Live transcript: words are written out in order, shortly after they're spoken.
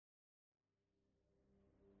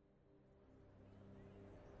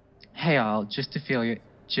hey all, just to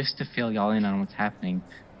fill y'all in on what's happening.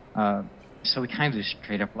 So we kind of just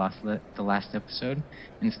straight up lost the last episode,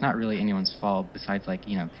 and it's not really anyone's fault besides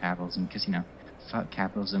capitalism, because fuck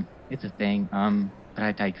capitalism, it's a thing. But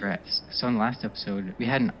I digress. So in the last episode, we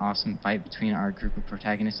had an awesome fight between our group of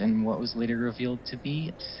protagonists and what was later revealed to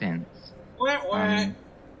be synths.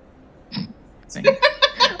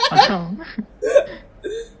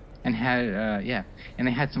 And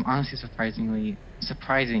they had some honestly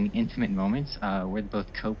surprising intimate moments where they both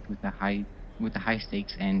coped with the high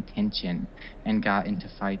stakes and tension and got into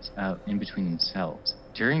fights in between themselves.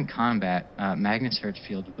 During combat, Magnus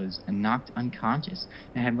Hirschfield was knocked unconscious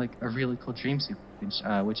and had a really cool dream sequence,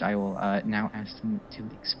 which I will now ask him to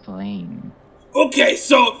explain. Okay,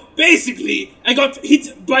 so basically, I got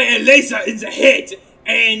hit by a laser in the head,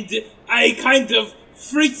 and I kind of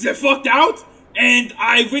freaked the fuck out, and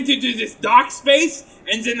I went into this dark space,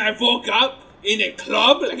 and then I woke up in a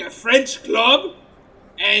club, like a French club,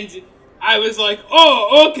 and I was like,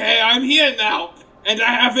 oh, okay, I'm here now, and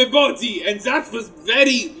I have a body, and that was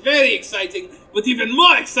very, very exciting. But even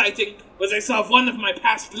more exciting was I saw one of my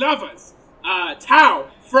past lovers, Tao,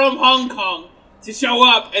 from Hong Kong, to show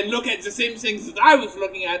up and look at the same things that I was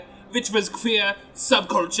looking at, which was queer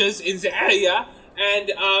subcultures in the area,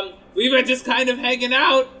 and we were just kind of hanging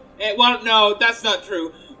out, and, well, no, that's not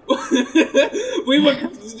true. We were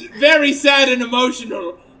very sad and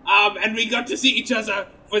emotional, and we got to see each other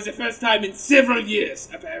for the first time in several years,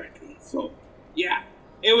 apparently. So, yeah,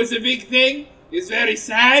 it was a big thing. It was very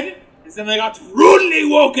sad. And then I got rudely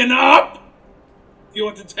woken up. If you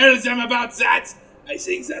want to tell them about that, I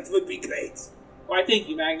think that would be great. Why, thank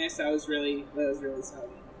you, Magnus. That was really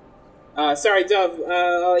solid. Sorry, Dove.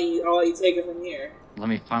 I'll let you take it from here. Let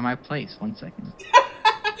me find my place. 1 second.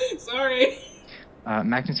 Sorry.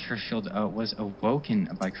 Magnus Hirschfield was awoken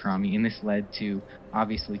by Karami, and this led to,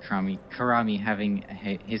 obviously, Karami having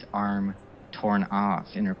his arm torn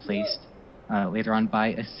off and replaced later on by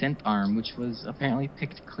a synth arm, which was apparently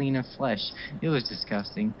picked clean of flesh. It was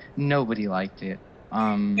disgusting. Nobody liked it.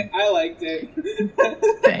 I liked it.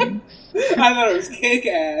 Thanks. I thought it was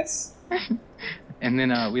kick-ass. And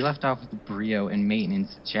then we left off with Brio and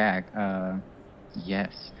Maintenance Jack.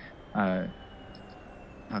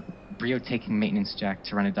 Brio taking Maintenance Jack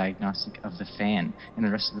to run a diagnostic of the fan, and the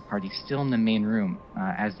rest of the party still in the main room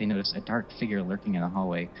as they notice a dark figure lurking in the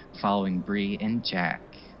hallway, following Bree and Jack.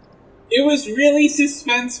 It was really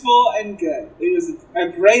suspenseful and good. It was a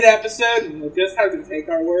great episode, and we'll just have to take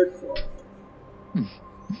our word for it.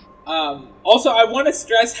 Also, I want to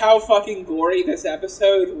stress how fucking gory this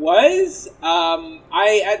episode was.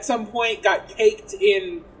 I, at some point, got caked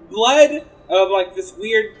in blood of, this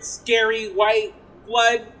weird, scary white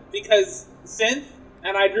blood because synth,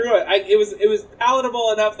 and I drew it. It was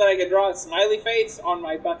palatable enough that I could draw a smiley face on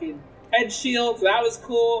my fucking head shield. That was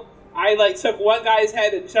cool. I took one guy's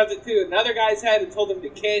head and shoved it to another guy's head and told him to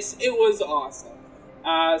kiss. It was awesome.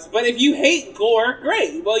 But if you hate gore,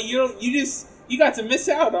 great. Well, you got to miss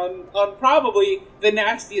out on probably the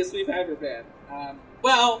nastiest we've ever been.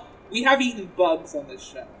 Well, we have eaten bugs on this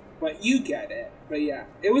show, but you get it. But yeah,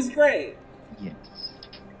 it was great. Yes.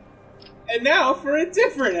 And now for a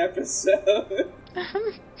different episode.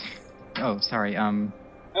 Oh, sorry.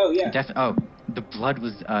 Oh, yeah. The blood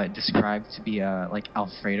was described to be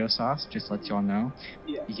Alfredo sauce, just to let y'all know.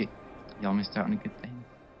 Yeah. Y'all missed out on a good thing.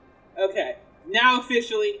 Okay. Now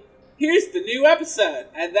officially, here's the new episode,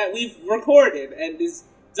 and that we've recorded and is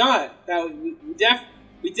done. That we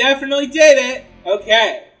definitely did it.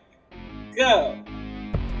 Okay. Go.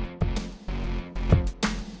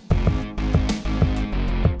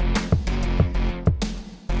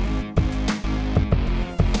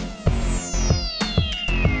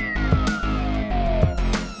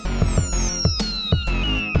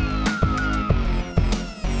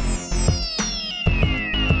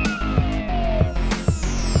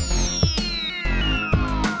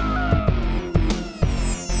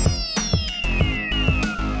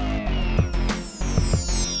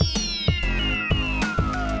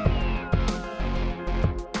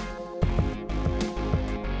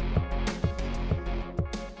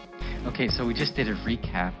 Okay, so we just did a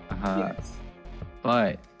recap, Yes.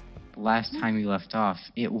 but last time we left off,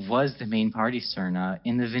 it was the main party's turn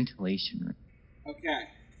in the ventilation room. Okay.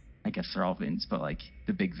 I guess they're all vents, but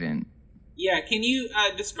the big vent. Yeah, can you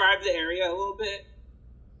describe the area a little bit?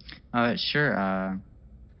 Sure.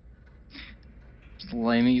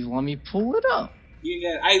 Let me pull it up.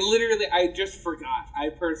 I just forgot. I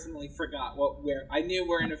personally forgot where. I knew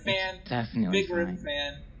we're in a fan. Definitely big room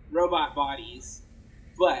fan, robot bodies,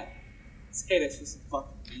 but let's hit us with some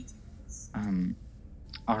fucking details.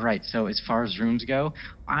 All right, so as far as rooms go,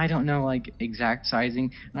 I don't know like exact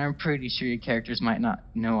sizing, and I'm pretty sure your characters might not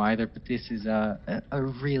know either. But this is a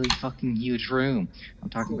really fucking huge room. I'm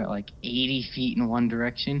talking about like 80 feet in one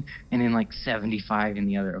direction and then like 75 in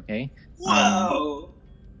the other. Okay. Whoa!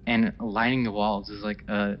 And lining the walls is like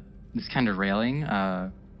this kind of railing,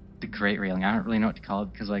 the grate railing. I don't really know what to call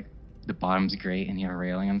it because like the bottom's grate and you have a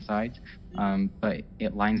railing on the sides. But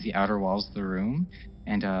it lines the outer walls of the room,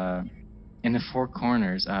 and in the four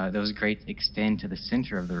corners, those grates extend to the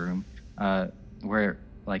center of the room, where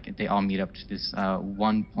like they all meet up to this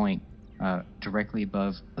one point directly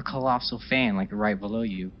above a colossal fan, like right below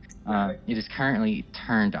you. It is currently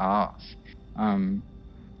turned off.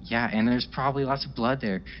 Yeah, and there's probably lots of blood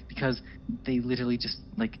there because they literally just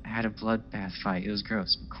like had a bloodbath fight. It was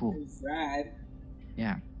gross, but cool. It's rad.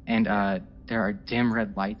 Yeah, and there are dim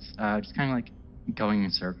red lights, just kind of like going in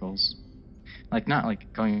circles. Like not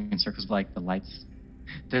like going in circles, but like the lights.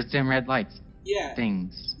 There's dim red lights. Yeah.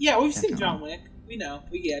 Things. Yeah, we've seen Definitely. John Wick. We know.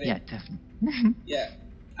 We get it. Yeah, definitely. Yeah.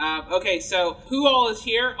 Okay, so who all is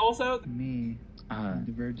here also? Me. On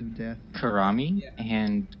the verge of death. Karami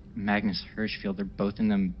and Magnus Hirschfield are both in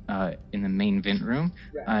the main vent room.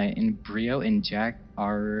 Right. And Brio and Jack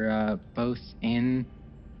are both in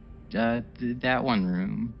that one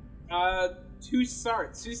room. Who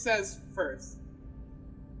starts? Who says first?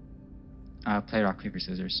 Play rock, paper,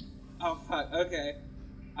 scissors. Oh, fuck. Okay.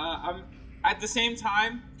 I'm at the same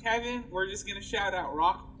time, Kevin, we're just gonna shout out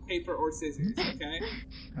rock, paper, or scissors, okay?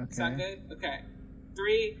 Okay. Sound good? Okay.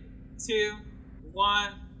 3, 2,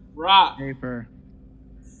 1, rock. Paper.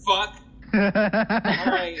 Fuck.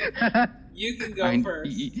 Alright. You can go first.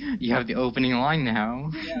 You have the opening line now.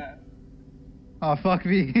 Yeah. Oh, fuck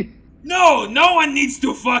me. No one needs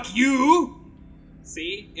to fuck you!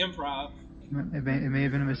 See? Improv. It may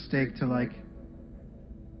have been a mistake to, like,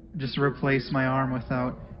 just replace my arm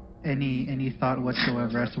without any thought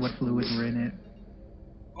whatsoever as to what fluids were in it.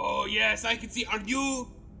 Oh, yes, I can see. Are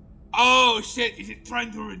you... Oh, shit. Is it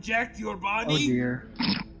trying to reject your body? Oh, dear.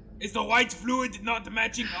 Is the white fluid not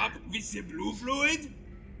matching up with the blue fluid?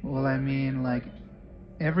 Well, I mean, like,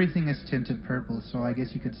 everything is tinted purple, so I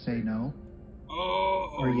guess you could say no. Oh.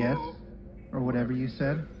 Or yes. Or whatever you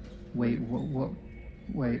said. Wait, what?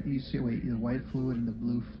 Wait, you see, wait, the white fluid and the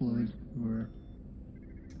blue fluid were...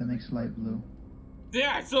 That makes light blue.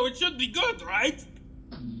 Yeah, so it should be good, right?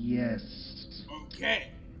 Yes. Okay.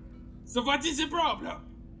 So what is the problem?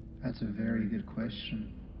 That's a very good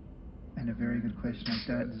question. And a very good question like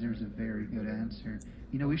that deserves a very good answer.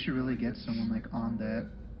 You know, we should really get someone, like, on that.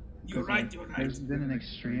 You're right, you're right. There's been an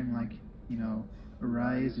extreme, like, you know,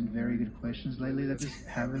 rise in very good questions lately that just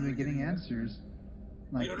haven't been getting answers.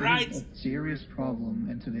 Like, You're there's right. a serious problem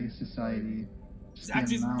in today's society. Just That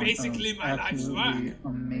the is amount basically of my life's absolutely work.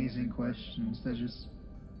 amazing questions that just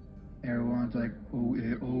everyone's like,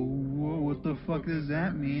 what the fuck does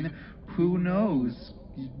that mean? Who knows?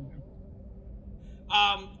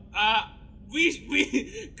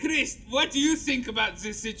 Chris, what do you think about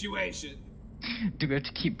this situation? Do we have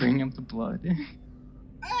to keep bringing up the blood?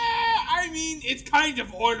 I mean, it's kind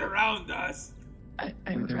of all around us. I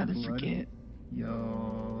would There's rather blood? forget.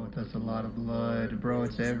 Yo, that's a lot of blood, bro.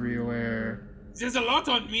 It's everywhere. There's a lot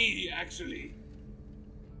on me, actually.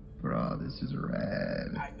 Bro, this is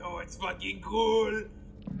rad. I know, it's fucking cool.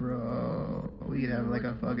 Bro, we could have like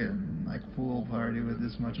a fucking like pool party with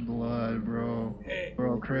this much blood, bro. Hey.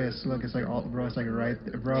 Bro, Chris, look, it's like all, bro, it's like right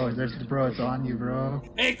there. Bro, it's on you, bro.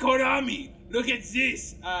 Hey, Konami, look at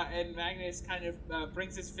this! And Magnus kind of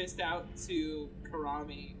brings his fist out to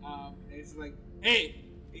Karami. And it's like, hey,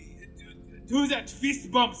 do that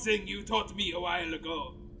fist bump thing you taught me a while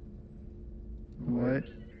ago. What?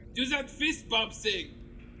 Do that fist bump thing.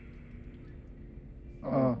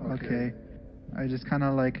 Oh, okay. I just kind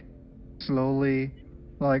of like slowly,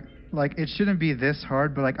 like it shouldn't be this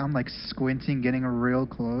hard, but like I'm like squinting, getting real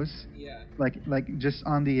close. Yeah. Like just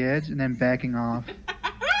on the edge and then backing off.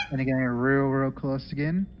 And then getting real close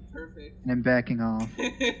again. Perfect. And then backing off.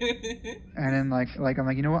 And then like I'm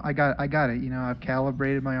like, you know what? I got it. You know, I've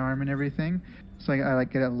calibrated my arm and everything. So I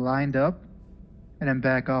like get it lined up and then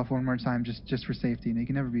back off one more time just for safety. You know, you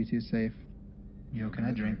can never be too safe. Yo, can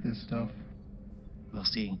I drink this stuff? We'll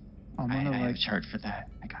see. I'm I gonna have a like chart for that.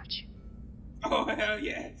 I got you. Oh, hell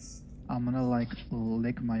yes. I'm gonna like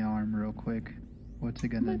lick my arm real quick. What's it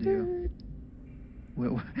gonna do?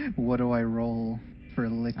 What do I roll for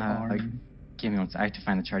lick arm? Give me one second. I have to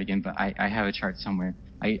find the chart again, but I have a chart somewhere.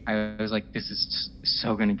 I was like, this is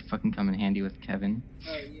so gonna fucking come in handy with Kevin.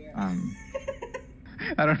 Oh, yeah.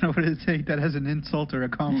 I don't know what to take that as an insult or a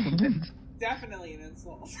compliment. Definitely an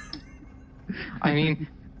insult. I mean,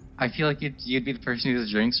 I feel like you'd be the person who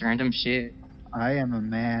just drinks random shit. I am a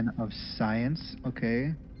man of science.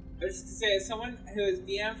 Okay. Just to say, as someone who has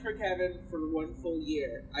DM'd for Kevin for 1 full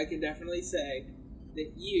year, I can definitely say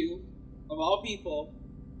that you, of all people,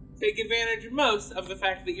 take advantage most of the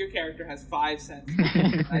fact that your character has 5 senses.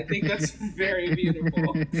 I think that's very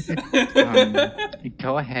beautiful.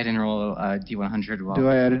 Go ahead and roll D100. Do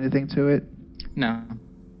I add anything to it? No.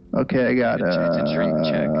 Okay, I got It's a drink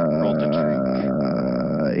check. Roll the drink.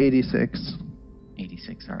 86.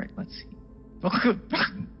 86. All right, let's see.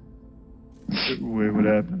 Wait, what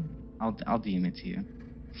happened? I'll DM it to you.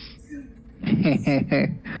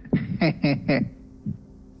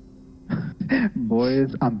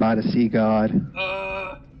 Boys, I'm about to see God.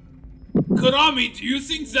 Kurami, do you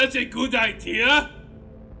think that's a good idea?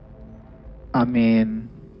 I mean,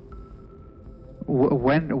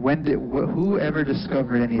 who ever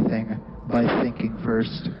discovered anything by thinking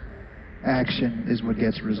first? Action is what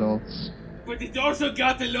gets results. But it also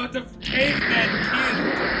got a lot of cavemen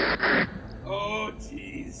killed. Oh,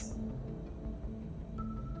 jeez.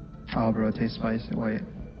 Oh, bro, it tastes spicy. Wait,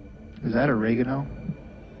 is that oregano?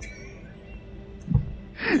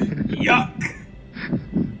 Yuck!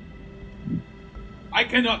 I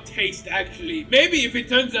cannot taste, actually. Maybe if it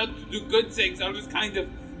turns out to do good things, I'll just kind of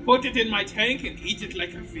put it in my tank and eat it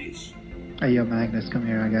like a fish. Hey, yo, Magnus, come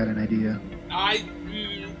here. I got an idea. How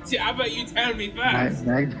about you tell me first?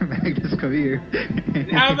 Magnus, come here.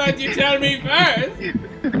 How about you tell me first?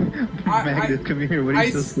 Magnus, come here. What are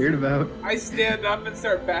you so scared about? I stand up and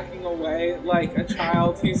start backing away like a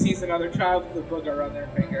child who sees another child with a booger on their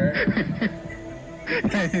finger.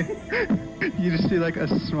 You just see like a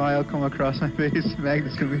smile come across my face.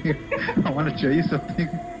 Magnus, come here. I want to show you something.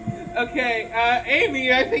 Okay,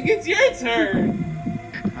 Amy, I think it's your turn.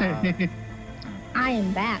 I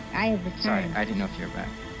am back. I have returned. Sorry, I didn't know if you were back.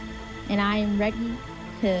 And I am ready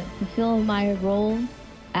to fulfill my role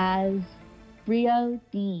as Brio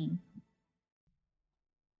D.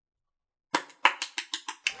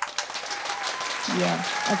 Yeah,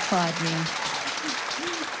 applaud me.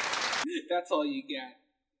 That's all you get.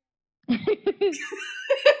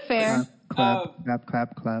 Fair. Clap.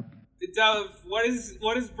 Dove, what is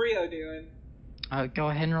Brio doing? Go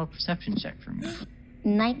ahead and roll a perception check for me.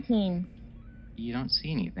 19. You don't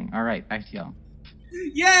see anything. All right, back to y'all.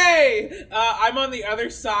 Yay! I'm on the other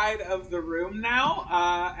side of the room now,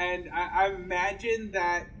 and I imagine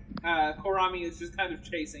that Kurami is just kind of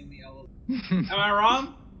chasing me a little. Am I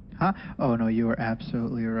wrong? Huh? Oh no, you are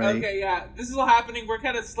absolutely right. Okay, yeah. This is all happening. We're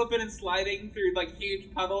kind of slipping and sliding through like huge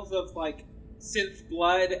puddles of like synth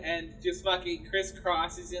blood, and just fucking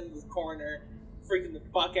crisscrosses in the corner, freaking the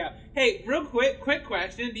fuck out. Hey, real quick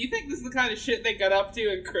question: do you think this is the kind of shit they got up to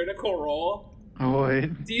in Critical Role? Oh,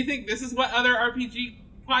 wait. Do you think this is what other RPG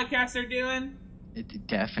podcasts are doing? It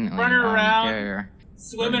definitely. Running around, they're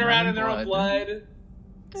swimming around in their own blood,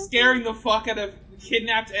 scaring the fuck out of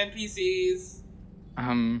kidnapped NPCs.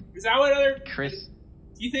 Is that what other Chris?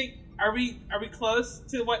 Do you think are we close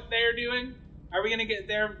to what they're doing? Are we gonna get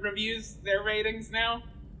their reviews, their ratings now?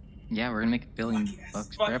 Yeah, we're gonna make $1 billion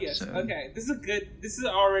per yes. episode. Okay, this is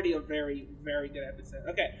already a very, very good episode.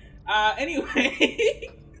 Okay. Anyway,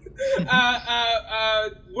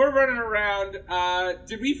 we're running around.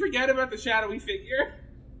 Did we forget about the shadowy figure?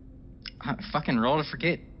 Fucking roll to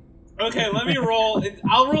forget. Okay, let me roll.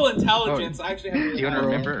 I'll roll intelligence. I actually have. Do you want to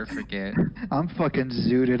remember or forget? I'm fucking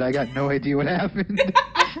zooted. I got no idea what happened.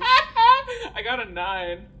 I got a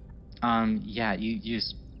 9. Yeah, you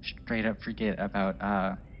just straight up forget about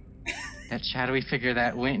that shadowy figure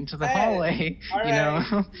that went into the hallway. All you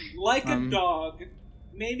right. know, like a dog.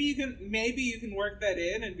 Maybe you can work that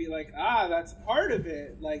in and be like, that's part of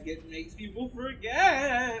it. Like it makes people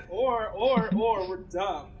forget, or we're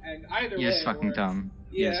dumb. And either way, you're just fucking dumb.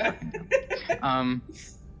 Yeah.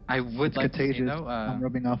 I would like to say though, I'm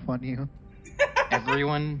rubbing off on you.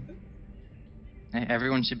 everyone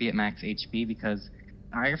should be at max HP because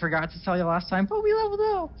I forgot to tell you last time, but we leveled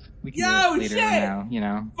up. We can do this later now, you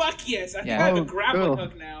know. Fuck yes, I think I have a grappling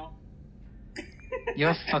hook now. You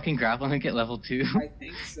have a fucking grappling hook at level 2? I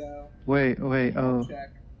think so. Wait, oh.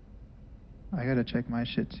 Check. I gotta check my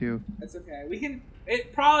shit too. That's okay.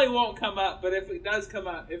 It probably won't come up, but if it does come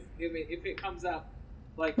up, if it comes up,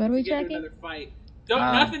 like what if are we we get checking? into another fight.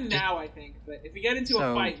 Nothing now, I think, but if we get into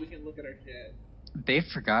a fight, we can look at our shit. They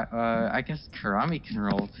forgot. I guess Kurami can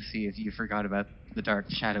roll to see if you forgot about the dark,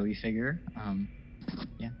 shadowy figure.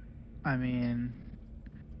 Yeah. I mean,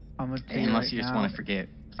 I'm gonna tell you unless right you just now, want to forget.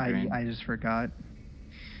 I just forgot.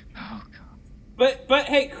 Oh god. But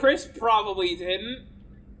hey, Chris probably didn't.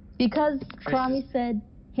 Because Kurami said,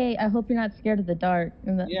 "Hey, I hope you're not scared of the dark."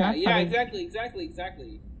 And Yeah, exactly.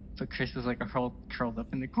 But Chris is like curled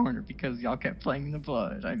up in the corner because y'all kept playing in the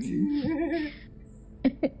blood. I mean,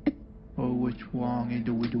 Oh, which one and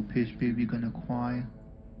the widow piss baby gonna cry?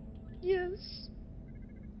 yes.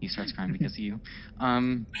 He starts crying because of you.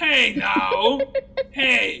 Hey now!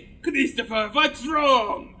 Hey, Christopher, what's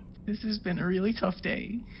wrong? This has been a really tough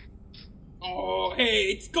day. Oh, hey,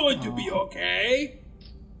 it's going to be okay.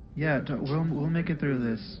 Yeah, we'll make it through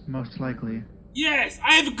this, most likely. Yes,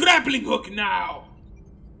 I have a grappling hook now.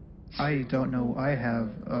 I don't know. I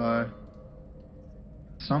have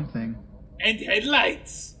something. And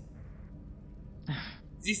headlights.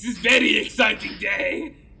 This is very exciting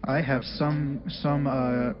day. I have some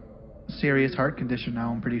serious heart condition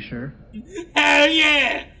now. I'm pretty sure. Hell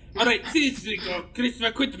yeah! All right, seriously, go,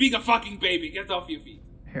 Christopher. Quit being a fucking baby. Get off your feet.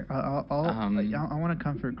 Here, I want to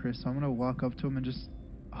comfort Chris. So I'm gonna walk up to him and just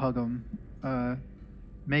hug him,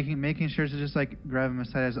 making sure to just like grab him as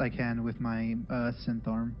tight as I can with my synth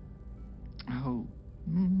arm. Oh,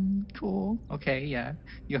 cool. Okay, yeah.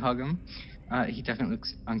 You hug him. He definitely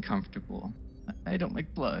looks uncomfortable. I don't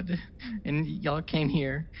like blood, and y'all came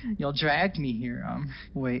here. Y'all dragged me here.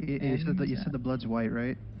 Wait, you said the blood's white,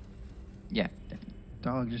 right? Yeah, definitely.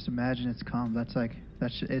 Dog, just imagine it's calm. That's like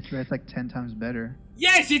 10 times better.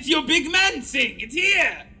 Yes, it's your big man thing. It's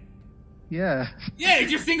here. Yeah. Yeah,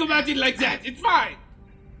 just think about it like that. It's fine.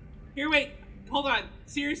 Here, wait. Hold on.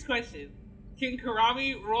 Serious question. Can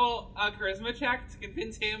Karami roll a charisma check to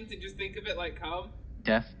convince him to just think of it like cum?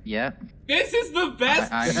 Yeah. This is the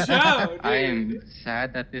best show, dude. I am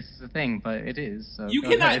sad that this is a thing, but it is. So you go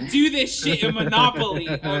cannot ahead. do this shit in Monopoly,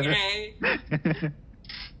 okay?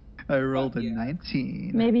 I rolled a Yeah.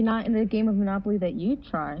 19. Maybe not in the game of Monopoly that you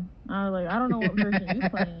try. I don't know what version you're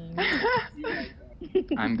playing.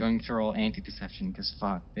 I'm going to roll anti-deception because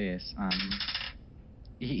fuck this.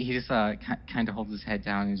 He just kind of holds his head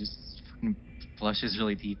down and just fucking blushes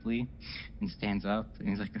really deeply and stands up and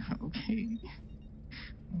he's like, okay.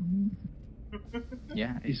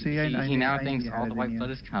 Yeah, You see, he now I thinks had all it the in white you.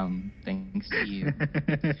 blood has come thanks to you.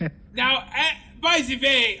 Now, by the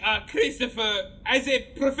way, Christopher, as a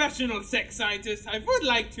professional sex scientist, I would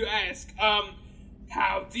like to ask,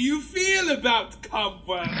 how do you feel about cum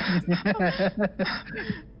world?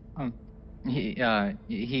 He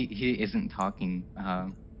isn't talking.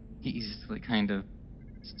 He's just like kind of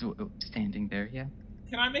standing there. Yeah.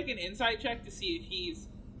 Can I make an insight check to see if he's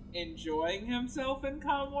enjoying himself in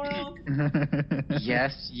cum world?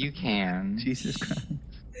 Yes, you can. Jesus Christ.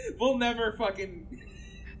 We'll never fucking.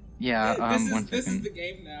 Yeah. This is the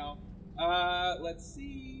game now. Let's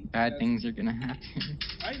see. Bad things are gonna happen.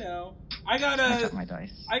 I know. I got I got my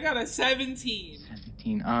dice. I got a 17.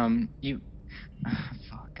 17. You.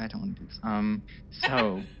 Fuck. I don't want to do this.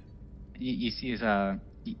 So, you see his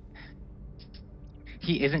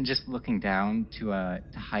he isn't just looking down to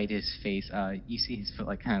hide his face. You see his foot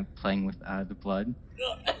like kind of playing with the blood.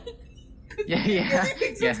 Yeah.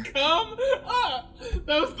 Just cum? Ah,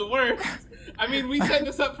 that was the worst. I mean, we set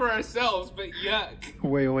this up for ourselves, but yuck.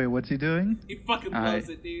 Wait, what's he doing? He fucking loves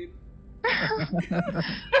it, dude.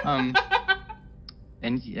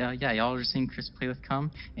 And yeah, y'all are seeing Chris play with cum,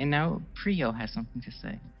 and now Prio has something to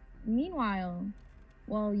say. Meanwhile,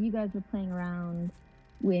 while you guys were playing around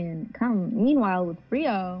meanwhile with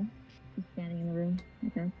Brio, he's standing in the room.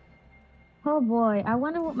 Okay. Oh boy, I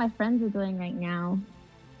wonder what my friends are doing right now.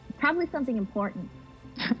 Probably something important.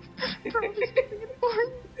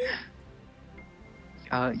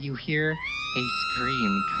 You hear a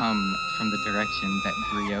scream come from the direction that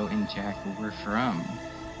Brio and Jack were from.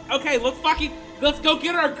 Okay, let's go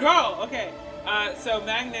get our girl. Okay, so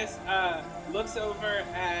Magnus looks over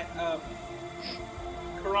at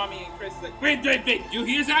Karami and Chris. Like, wait, you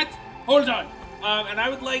hear that? Hold on. And I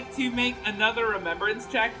would like to make another remembrance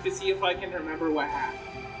check to see if I can remember what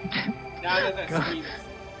happened. Now that scream.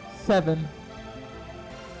 7.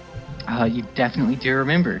 You definitely do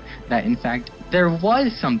remember that, in fact, there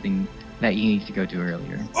was something that you need to go do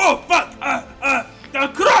earlier. Oh fuck!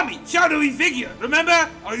 Karami, shadowy figure. Remember?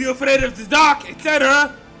 Are you afraid of the dark,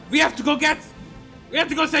 etc.? We have to go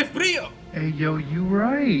save Brio. Hey, yo, you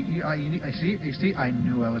right. I see. I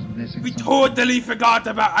knew I was missing. We something. totally forgot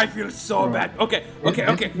about. I feel so Bro. bad. Okay.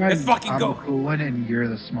 This Let's fucking I'm go. the cool one, and you're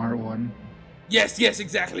the smart one. Yes,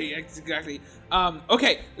 exactly.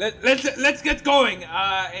 Okay, let's get going.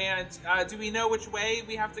 And do we know which way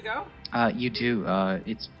we have to go? You do.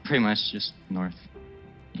 It's pretty much just north.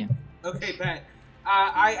 Yeah. Okay, bet.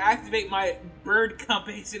 I activate my bird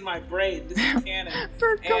compass in my brain. This is canon.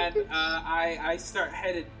 And I start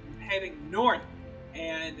heading north.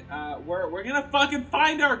 And we're gonna fucking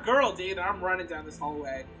find our girl, dude. I'm running down this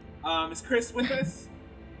hallway. Is Chris with us?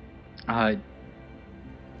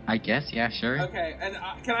 I guess, yeah, sure. Okay, and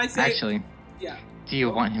can I say... Actually, Yeah. do you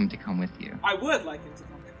want him to come with you? I would like him to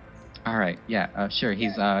come with us. Alright, yeah, sure,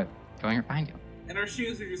 he's going right behind you. And our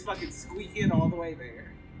shoes are just fucking squeaking all the way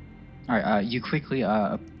there. Alright, you quickly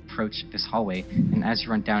approach this hallway, and as you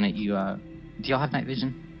run down it, you, do y'all have night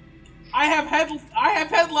vision? I have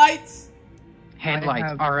headlights!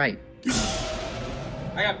 Headlights, alright.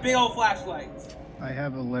 I got big old flashlights. I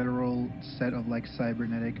have a literal set of like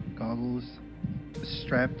cybernetic goggles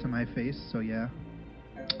strapped to my face, so yeah.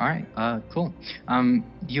 Alright, cool.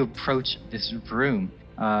 You approach this room,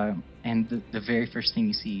 and the very first thing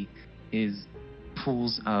you see is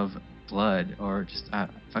pools of blood, or just,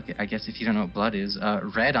 fuck it, I guess if you don't know what blood is,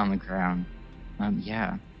 red on the ground.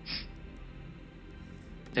 Yeah.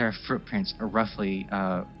 There are footprints, roughly,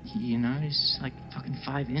 it's like fucking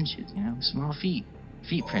 5 inches, small feet.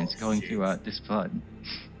 Feet-prints going through, this blood.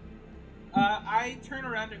 I turn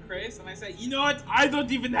around to Chris and I say, you know what? I don't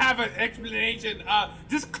even have an explanation.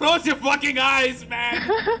 Just close your fucking eyes, man.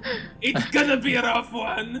 It's gonna be a rough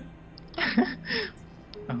one.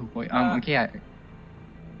 Oh boy. Okay.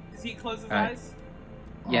 Does he close his eyes?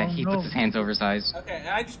 Yeah, he puts his hands over his eyes. Okay, and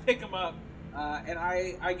I just pick him up, and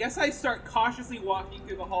I guess I start cautiously walking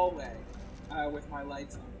through the hallway, with my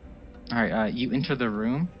lights on. All right. You enter the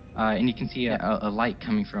room. And you can see a light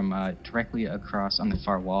coming from directly across on the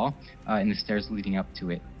far wall, and the stairs leading up to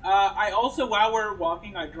it. I also, while we're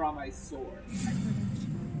walking, I draw my sword.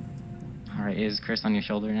 Alright, is Chris on your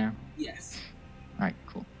shoulder now? Yes. Alright,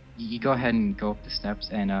 cool. You go ahead and go up the steps,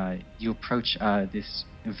 and you approach this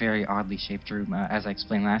very oddly shaped room, as I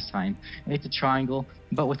explained last time. It's a triangle,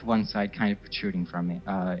 but with one side kind of protruding from it,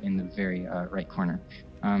 in the very right corner.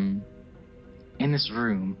 In this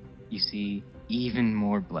room, you see even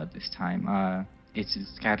more blood this time. It's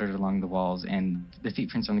scattered along the walls, and the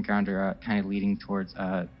footprints on the ground are kind of leading towards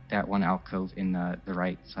that one alcove in the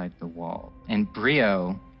right side of the wall. And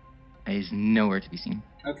Brio is nowhere to be seen.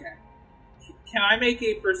 Okay. Can I make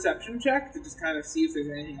a perception check to just kind of see if there's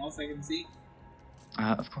anything else I can see?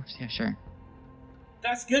 Of course, yeah, sure.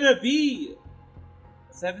 That's gonna be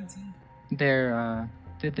 17. There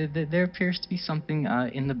appears to be something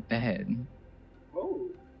in the bed. Oh.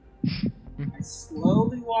 I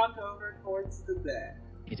slowly walk over towards the bed.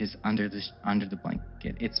 It is under the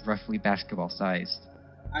blanket. It's roughly basketball sized.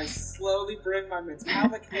 I slowly bring my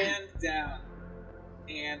metallic hand down,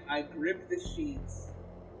 and I grip the sheets.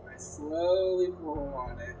 I slowly pull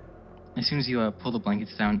on it. As soon as you pull the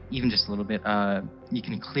blankets down, even just a little bit, you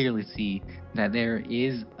can clearly see that there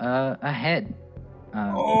is a head. A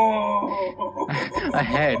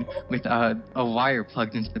head with a wire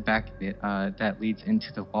plugged into the back of it that leads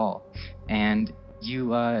into the wall. And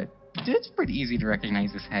it's pretty easy to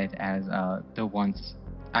recognize this head as the once,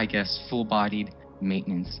 I guess, full-bodied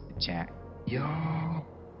maintenance Jack. Yo!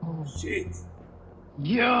 Oh, shit.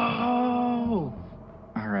 Yo!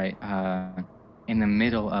 Alright, in the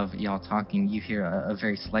middle of y'all talking, you hear a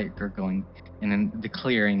very slight gurgling, and then the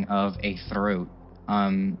clearing of a throat.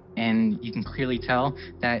 And you can clearly tell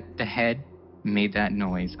that the head made that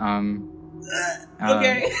noise.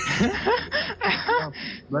 Okay.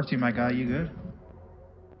 Bless you, my guy. You good?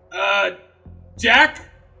 Jack?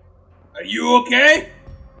 Are you okay?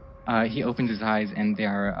 He opens his eyes, and they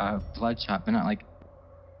are bloodshot, but not like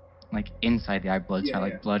inside the eye bloodshot. Yeah,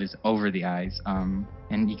 like blood is over the eyes.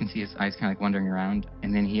 And you can see his eyes kind of like wandering around,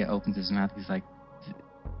 and then he opens his mouth. He's like,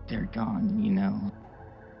 "They're gone,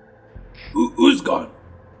 Who's gone?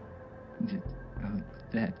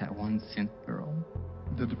 That one synth girl.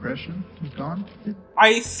 The depression is gone?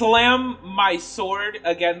 I slam my sword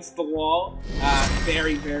against the wall,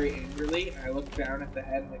 very, very angrily. I look down at the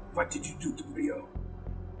head and like, what did you do to Brio?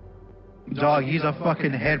 Dog, he's a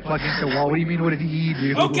fucking head plugged into the wall. What do you mean, what did he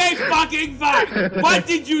do? Okay, fucking fine! What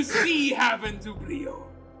did you see happen to Brio?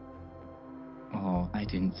 Oh, I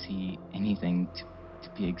didn't see anything to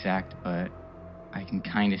be exact, but I can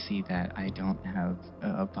kind of see that I don't have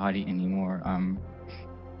a body anymore.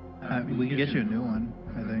 We can get you a new one,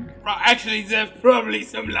 I think. Actually, there's probably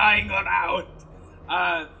some lying around.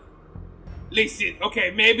 Listen,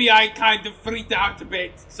 okay, maybe I kind of freaked out a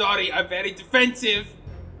bit. Sorry, I'm very defensive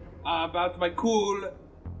about my cool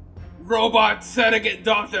robot surrogate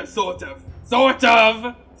daughter, sort of.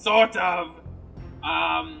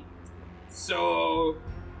 So,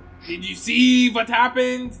 did you see what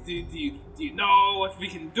happened? Do you know what we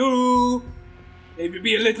can do? Maybe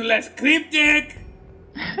be a little less cryptic?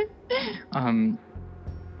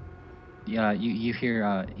 Yeah, you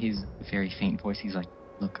hear his very faint voice. He's like,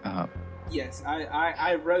 "Look up." Yes,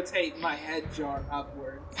 I rotate my head jar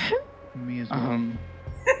upwards. Me as well.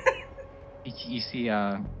 You see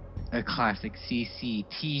a classic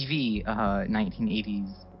CCTV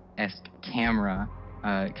 1980s-esque camera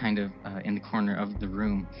kind of in the corner of the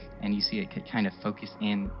room, and you see it kind of focus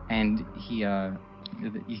in, and you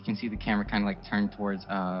can see the camera kind of like turn towards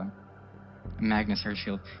Magnus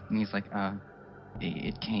Hirschfield, and he's like,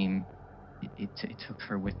 it took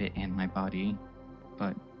her with it and my body,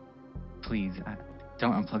 but please,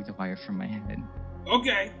 don't unplug the wire from my head.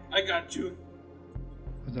 Okay, I got you.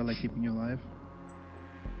 Is that like keeping you alive?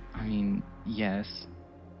 I mean, yes,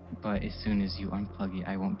 but as soon as you unplug it,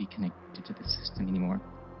 I won't be connected to the system anymore.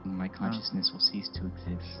 My consciousness will cease to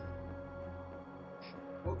exist.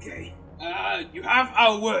 Okay. You have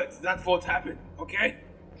our words. That's what happened. Okay.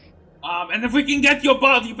 And if we can get your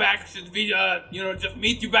body back, should we, just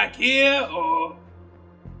meet you back here, or?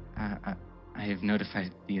 I have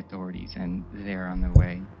notified the authorities, and they're on their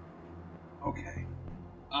way. Okay.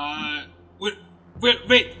 Wait,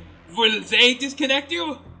 will they disconnect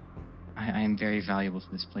you? I am very valuable to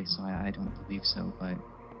this place, so I don't believe so, but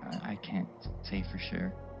I can't say for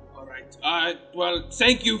sure. Alright, well,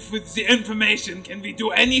 thank you for the information. Can we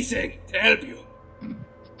do anything to help you?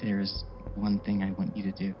 There's one thing I want you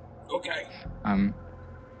to do. Okay.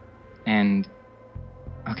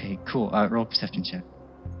 Okay, cool, roll a perception check.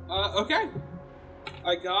 Okay.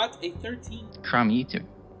 I got a 13. Crumb, you too.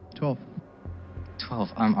 12. 12.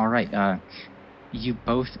 Alright, you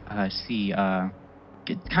both see,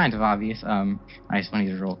 it's kind of obvious, I just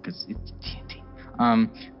wanted to roll because it's TNT.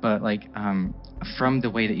 But like, from the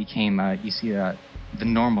way that you came, you see, the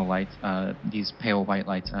normal lights, these pale white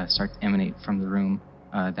lights, start to emanate from the room,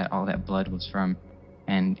 that all that blood was from,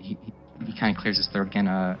 and he kind of clears his throat again,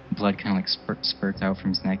 blood kind of like spurts out from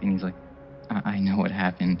his neck, and he's like, I know what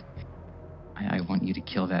happened. I want you to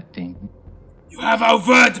kill that thing. You have our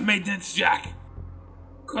word, Maintenance Jack.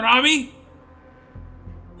 Konami?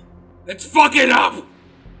 Let's fuck it up!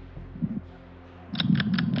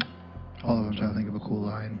 All of them trying to think of a cool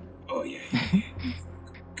line. Oh, yeah.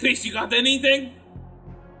 Chris, you got anything?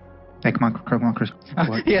 Hey, come on, Chris.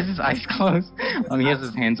 What? He has his eyes closed. He has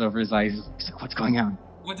his hands over his eyes. He's like, what's going on?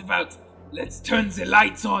 What about, let's turn the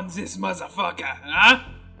lights on this motherfucker, huh?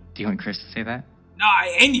 Do you want Chris to say that? Nah,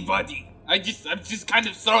 anybody. I'm just kind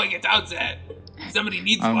of throwing it out there. Somebody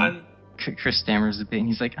needs one. Chris stammers a bit, and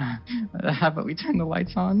he's like, how about we turn the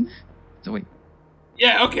lights on? So wait.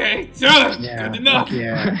 Yeah, okay, sure. Yeah, Good enough. fuck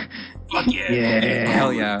yeah. Fuck yeah. Yeah,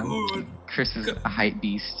 hell yeah. Good. Chris is a hype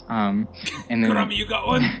beast. And then Konami, you got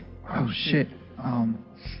one? Oh shit.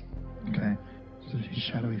 Okay. So she's a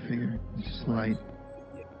shadowy figure. It's just light.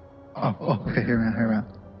 Oh, okay, hear me out.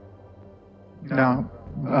 Now,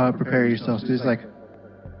 prepare yourselves. This is like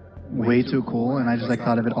way too cool, and I just like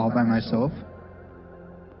thought of it all by myself.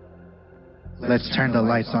 Let's turn the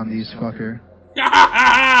lights on these fucker.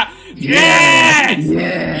 Yes!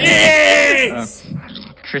 Yes!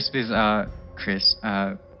 Chris is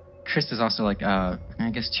also like, I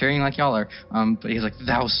guess cheering like y'all are, but he's like,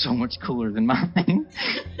 that was so much cooler than mine.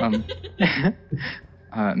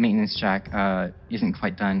 Maintenance Jack isn't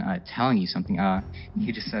quite done telling you something.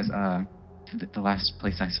 He just says, the last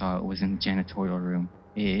place I saw it was in the janitorial room.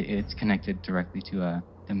 It's connected directly to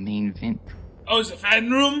the main vent. Oh, it's a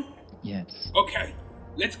fan room? Yes. Okay,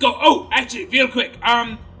 let's go. Oh, actually, real quick,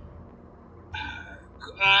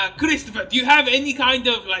 Christopher, do you have any kind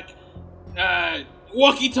of like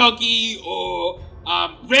walkie-talkie or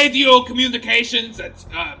radio communications that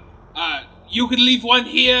you could leave one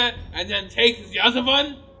here and then take the other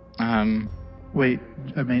one? Wait,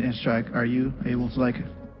 Maintenance Jack, are you able to like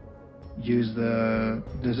use the?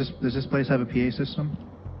 Does this place have a PA system?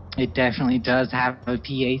 It definitely does have a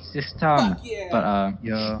PA system. Yeah. But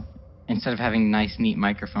Yeah. instead of having nice, neat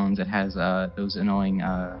microphones, it has those annoying,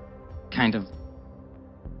 kind of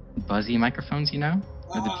buzzy microphones, you know,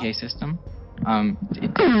 with the PA system.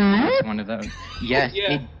 It's one of those. Yes,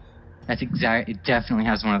 Yeah. It definitely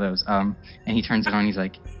has one of those. And he turns it on. He's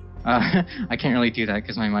like, I can't really do that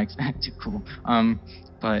because my mic's too cool.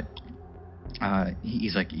 But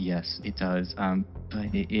he's like, yes, it does.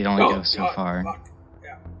 But it only goes so far. Fuck.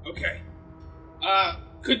 Yeah. Okay.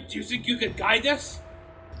 Do you think you could guide us?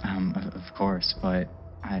 Of course, but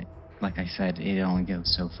like I said, it only goes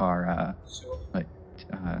so far. Sure. But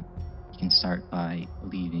you can start by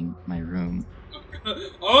leaving my room.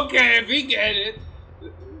 Okay, we get it.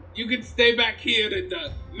 You can stay back here and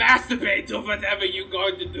masturbate or whatever you're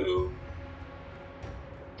going to do.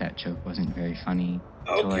 That joke wasn't very funny.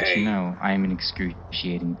 To let Okay. you know, I am in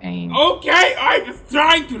excruciating pain. Okay, I was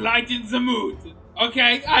trying to lighten the mood.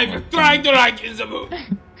 Okay, I was trying to lighten the mood.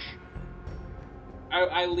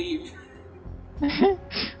 I leave.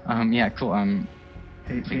 Yeah, cool.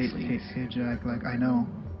 Hey, Jack. Like I know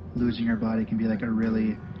losing your body can be like a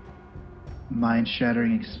really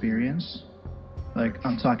mind-shattering experience. Like,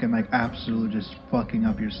 I'm talking like absolute just fucking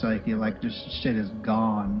up your psyche. Like, just shit is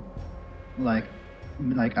gone. Like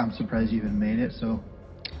I'm surprised you even made it. So,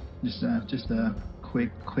 just a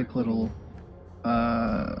quick little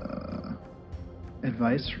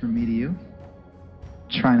advice from me to you.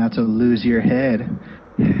 Try not to lose your head.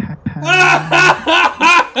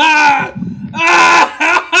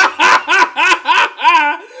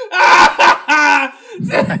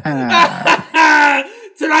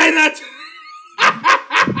 Try not to.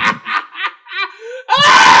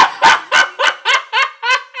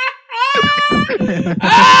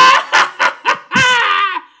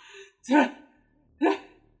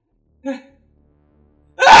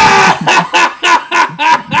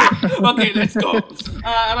 Okay, let's go.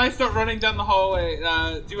 And I start running down the hallway,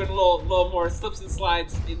 doing a little more slips and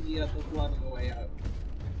slides in the blood on the way out.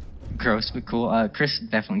 Gross, but cool. Chris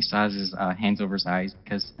definitely still has his hands over his eyes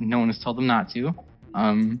because no one has told him not to.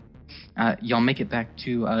 Y'all make it back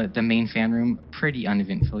to the main fan room pretty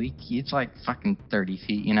uneventfully. It's like fucking 30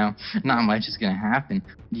 feet, you know? Not much is gonna happen.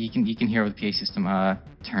 You can hear over the PA system,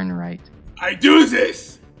 turn right. I do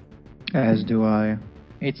this! As do I.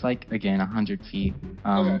 It's like, again, 100 feet.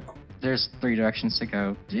 Okay. There's 3 directions to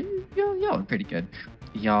go. Y'all are pretty good.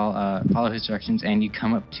 Y'all follow his directions, and you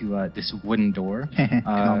come up to this wooden door.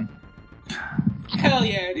 Hell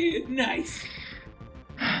yeah, dude. Nice.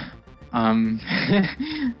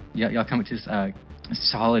 Y'all come up to this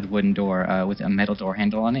solid wooden door with a metal door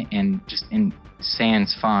handle on it, and just in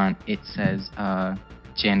sans font, it says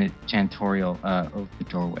janitorial over the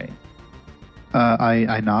doorway.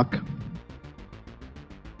 I knock.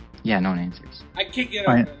 Yeah, no one answers. I kick it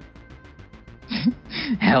open.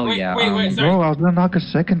 Hell wait, yeah. Wait, sorry. Bro, I was gonna knock a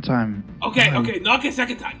second time. Okay, knock a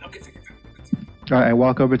second time. Alright, I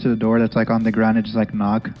walk over to the door that's like on the ground and just like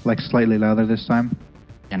knock, like slightly louder this time.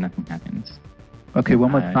 Yeah, nothing happens. Okay,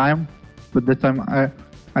 one more time, but this time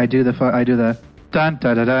I do the dun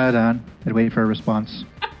da da da dun and wait for a response.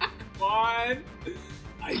 Come on,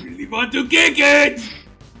 I really want to kick it.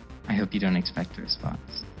 I hope you don't expect a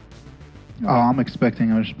response. Oh, I'm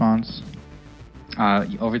expecting a response.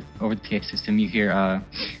 Over the PA system, you hear,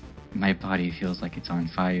 my body feels like it's on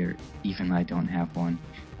fire, even though I don't have one.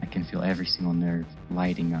 I can feel every single nerve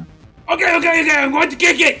lighting up. Okay, I'm going to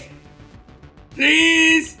kick it!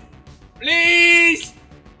 Please!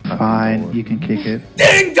 Fine, you can kick it.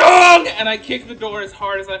 Ding dong! And I kick the door as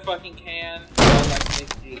hard as I fucking can. I'd like to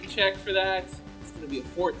make a check for that. It's gonna be a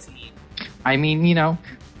 14. I mean, you know,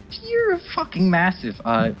 you're fucking massive.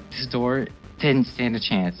 This door didn't stand a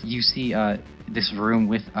chance. You see, this room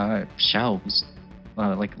with, shelves,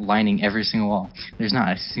 like lining every single wall. There's not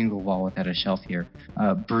a single wall without a shelf here.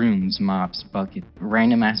 Brooms, mops, buckets,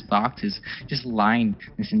 random ass boxes just line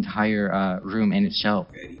this entire, room and its shelf.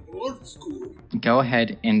 Very old school. Go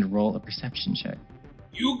ahead and roll a perception check.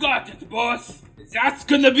 You got it, boss. That's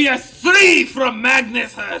gonna be a 3 from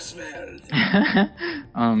Magnus Hirschfeld.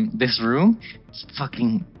 This room,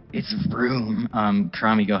 it's a room.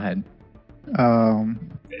 Karami, go ahead.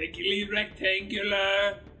 Vaguely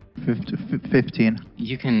rectangular. 15.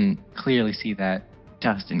 You can clearly see that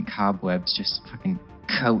dust and cobwebs just fucking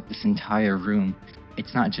coat this entire room.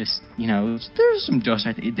 It's not just, you know, there's some dust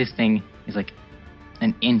right there. This thing is like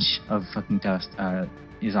an inch of fucking dust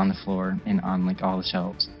is on the floor and on like all the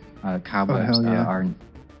shelves. Cobwebs are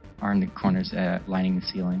in the corners lining the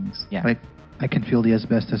ceilings. Yeah. I can feel the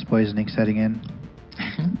asbestos poisoning setting in.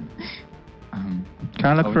 Can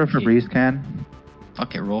I look for a Febreze can?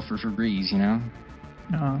 Fuck it, roll for Febreze, you know?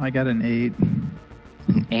 I got an 8.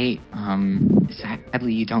 An 8.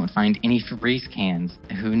 Sadly, you don't find any Febreze cans.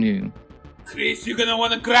 Who knew? Chris, you're gonna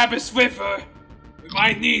wanna grab a Swiffer. We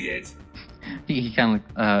might need it. He kind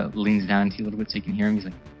of leans down to you a little bit so you can hear him. He's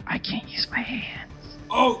like, I can't use my hands.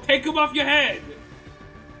 Oh, take them off your head.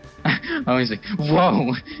 Oh, he's like,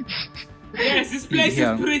 whoa. Yes, this place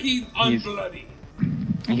is pretty unbloody.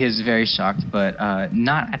 He is very shocked, but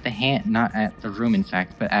not at the room, in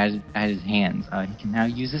fact, but at his hands. He can now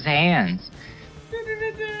use his hands.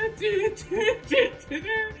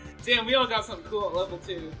 Damn, we all got something cool at level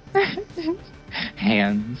 2.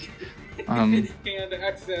 Hands. Hand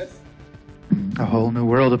access. A whole new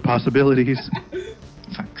world of possibilities.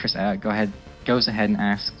 Chris, goes ahead and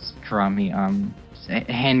asks Karami,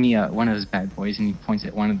 hand me one of those bad boys, and he points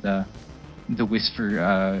at one of the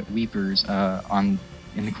whisper weepers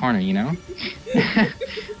in the corner, you know?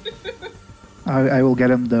 I will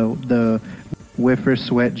get him the Whiffer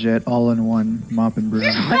Sweat Jet all-in-one mop and broom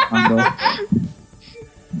combo.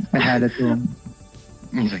 I had it to him.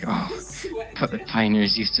 And he's like, oh,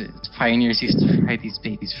 Pioneers used to ride these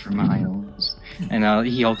babies for miles, and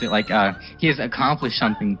he hoped it like he has accomplished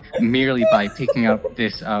something merely by picking up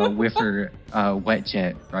this whiffer wet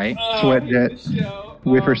jet, right? Sweat jet. The show.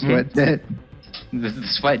 Whiffer sweat jet. The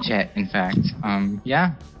sweat jet, in fact.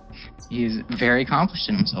 Yeah, he's very accomplished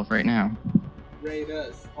in himself right now. Rate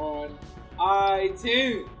us on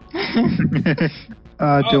iTunes.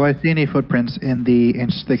 Do I see any footprints in the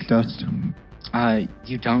inch-thick dust?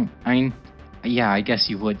 You don't. I mean, yeah, I guess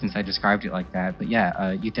you would since I described it like that. But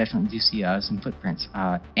yeah, you definitely do see some footprints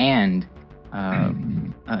and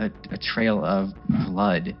a trail of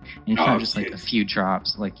blood. And it's not just like a few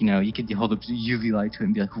drops. Like, you know, you could hold up the UV light to it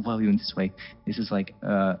and be like, "Well, we went this way." This is like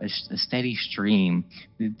a steady stream.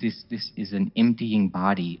 This is an emptying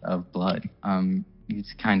body of blood.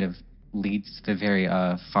 It's kind of leads to the very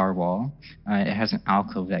far wall. It has an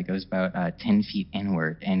alcove that goes about 10 feet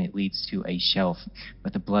inward, and it leads to a shelf,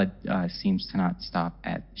 but the blood seems to not stop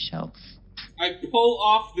at the shelf. I pull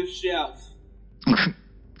off the shelf.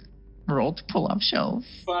 Roll to pull off shelf.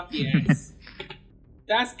 Fuck yes.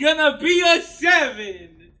 That's gonna be a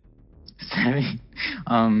 7! 7.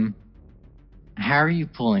 How are you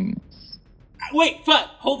pulling this? Wait, fuck,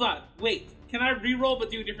 hold on. Wait, can I re-roll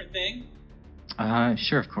but do a different thing?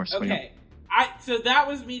 Sure, of course. Okay. So that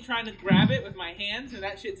was me trying to grab it with my hands, and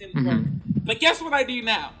that shit didn't work. But guess what I do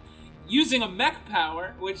now? Using a mech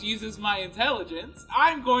power, which uses my intelligence,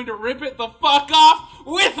 I'm going to rip it the fuck off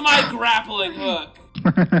with my grappling hook.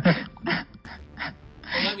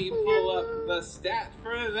 Let me pull up the stat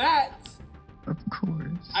for that. Of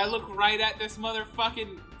course. I look right at this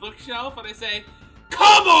motherfucking bookshelf and I say,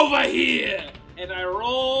 "Come over here!" And I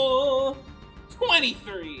roll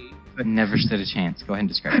 23. But never stood a chance. Go ahead and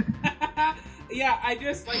describe it. Yeah, I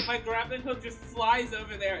just, like, my grappling hook just flies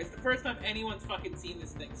over there. It's the first time anyone's fucking seen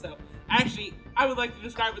this thing. So, actually, I would like to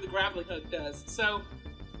describe what the grappling hook does. So,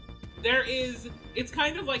 it's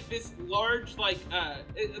kind of like this large, like,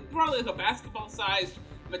 probably like a basketball-sized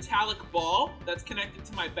metallic ball that's connected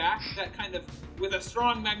to my back that kind of, with a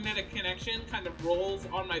strong magnetic connection, kind of rolls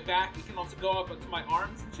on my back. It can also go up onto my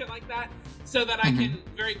arms and shit like that, so that I can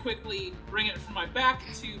very quickly bring it from my back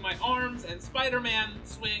to my arms and Spider-Man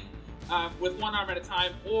swing with one arm at a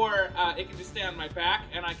time, or it can just stay on my back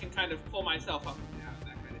and I can kind of pull myself up and down,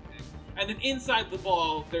 that kind of thing. And then inside the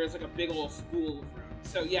ball, there's like a big old spool of room.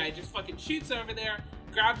 So yeah, it just fucking shoots over there,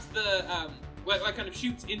 grabs the, like kind of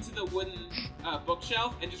shoots into the wooden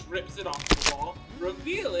bookshelf and just rips it off the wall,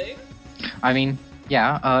 revealing... I mean,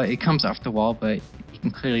 yeah, it comes off the wall, but you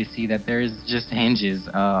can clearly see that there's just hinges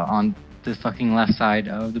on the fucking left side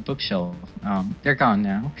of the bookshelf. They're gone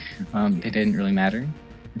now. They didn't really matter.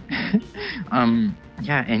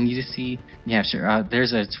 Yeah, and you just see, yeah, sure,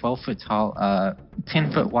 there's a 12-foot tall,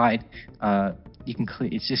 10-foot wide,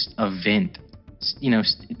 it's just a vent. You know,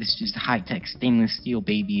 it's just a high-tech stainless steel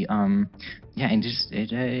baby. Yeah, and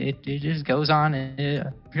it just goes on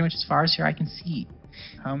pretty much as far as here I can see.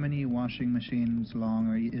 How many washing machines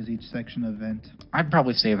long is each section of vent? I'd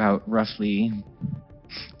probably say about roughly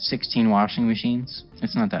 16 washing machines.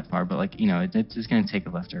 It's not that far, but like, you know, it's going to take a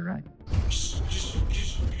left or a right.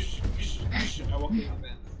 I walk in the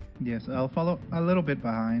vent. Yes, I'll follow a little bit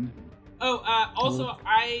behind. Oh, also,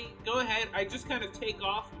 I go ahead. I just kind of take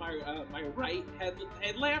off my my right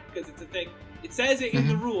headlamp because it's a thing. It says it in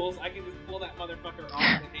the rules. I can just pull that motherfucker off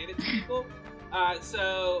and hand it to people.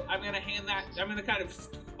 So I'm gonna hand that. I'm gonna kind of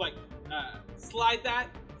like slide that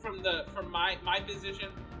from my position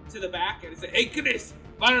to the back and say, "Hey, Chris,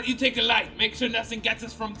 why don't you take a light? Make sure nothing gets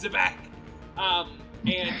us from the back."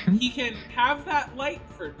 And he can have that light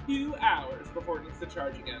for 2 hours before it needs to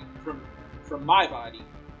charge again from my body.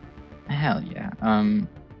 Hell yeah.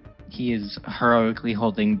 He is heroically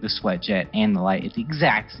holding the sweat jet and the light at the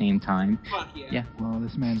exact same time. Fuck yeah. Yeah. Well,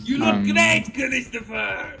 this man's... You look great,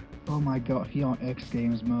 Christopher! Oh my god, he on X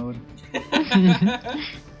Games mode.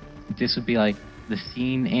 This would be like the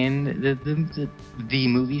scene in the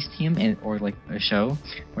movies team or like a show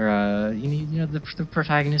where you know the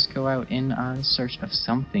protagonists go out in search of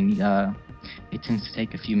something. It tends to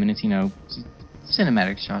take a few minutes, you know,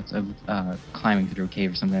 cinematic shots of climbing through a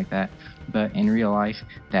cave or something like that. But in real life,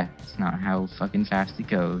 that's not how fucking fast it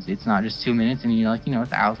goes. It's not just 2 minutes and you're like, you know,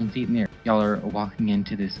 1,000 feet in the air. Y'all are walking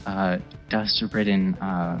into this dust-ridden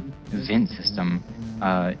vent system.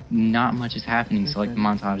 Not much is happening, so like the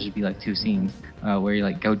montage would be like 2 scenes where you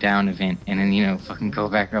like go down a vent and then, you know, fucking go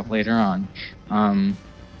back up later on.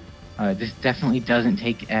 This definitely doesn't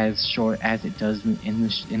take as short as it does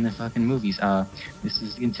in the fucking movies. This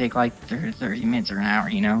is gonna take like 30 minutes or an hour,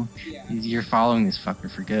 you know? Yeah. You're following this fucker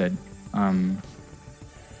for good.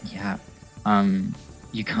 Yeah.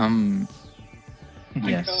 You come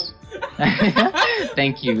Yes. come.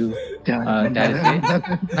 Thank you. Done. That is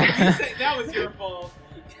That was your fault.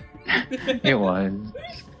 it. It was.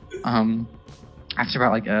 After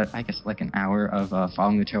about I guess like an hour of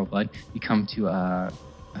following the trail of blood, you come to a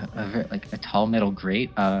tall metal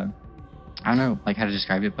grate. I don't know like how to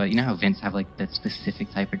describe it, but you know how vents have like that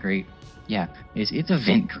specific type of grate. Yeah, it's a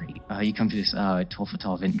vent grate. You come to this 12-foot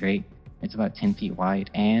tall vent grate. It's about 10 feet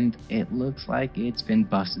wide, and it looks like it's been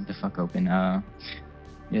busted the fuck open.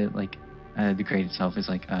 The grate itself is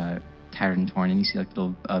like tattered and torn, and you see like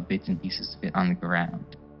little bits and pieces of it on the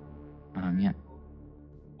ground. Yeah.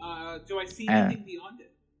 Do I see anything beyond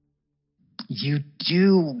it? You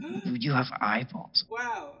do. You have eyeballs.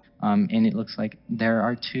 Wow. And it looks like there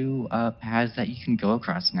are two paths that you can go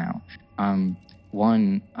across now.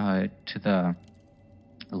 One to the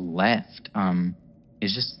left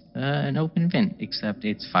is just an open vent, except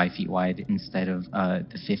it's 5 feet wide instead of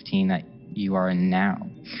the 15 that you are in now.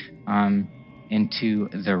 And to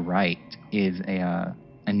the right is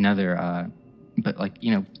another, but like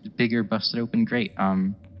bigger, busted open grate.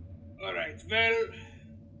 All right. Well,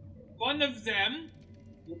 one of them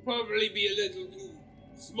will probably be a little too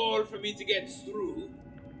small for me to get through.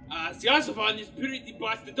 The other one is pretty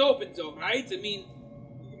busted open, though, right? I mean,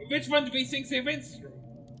 which one do we think they went through?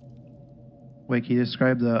 Wait, can you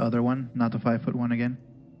describe the other one, not the 5-foot one again?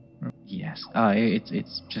 Yes.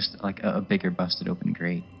 It's just like a bigger, busted open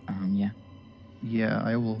grate. Yeah. Yeah,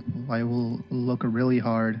 I will look really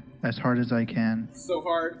hard, as hard as I can. So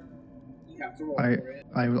hard. You have to roll for it.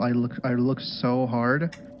 I look so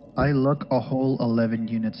hard. I look a whole 11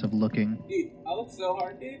 units of looking. Dude, I look so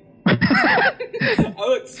hard, dude. I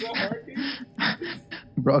look so hard, dude.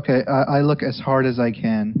 Bro, okay, I look as hard as I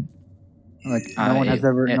can. Like no one has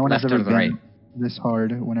ever been right. this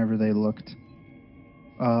hard whenever they looked.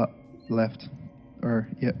 Left, or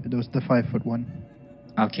yeah, it was the 5-foot one.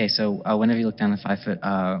 Okay, so whenever you look down the 5-foot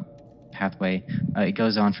pathway, it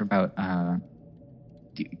goes on for about.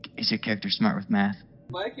 Is your character smart with math?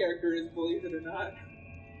 My character is, believe it or not.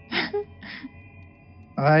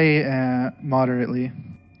 I moderately.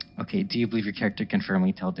 Okay, do you believe your character can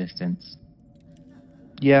firmly tell distance?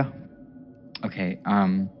 Yeah. Okay,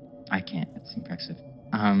 I can't. That's impressive.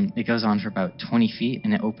 It goes on for about 20 feet,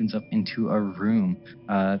 and it opens up into a room.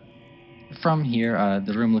 From here,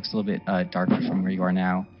 the room looks a little bit darker from where you are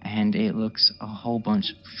now, and it looks a whole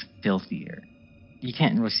bunch filthier. You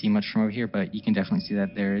can't really see much from over here, but you can definitely see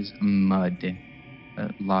that there's mud.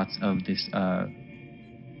 Lots of this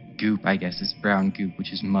goop, I guess, this brown goop,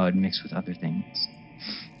 which is mud mixed with other things.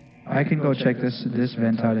 I can go check this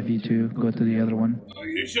vent out if you two go to the other one. Are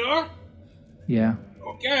you sure? Yeah.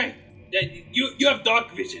 Okay. Then you have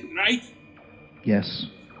dark vision, right? Yes.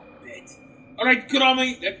 Alright,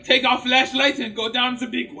 Kurami, take our flashlight and go down the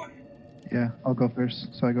big one. Yeah, I'll go first.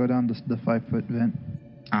 So I go down the 5-foot vent.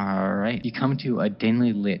 Alright, you come to a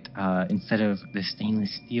dimly lit, instead of the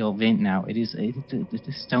stainless steel vent now, it's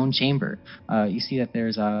a stone chamber. You see that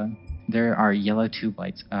there are yellow tube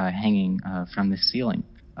lights hanging from the ceiling.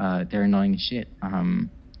 They're annoying as shit. Oh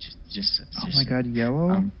my god,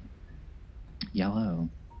 yellow? Yellow.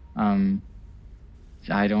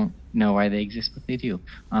 I don't know why they exist, but they do.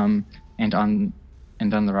 And on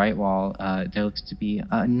the right wall, there looks to be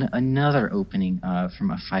another opening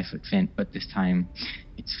from a 5-foot vent, but this time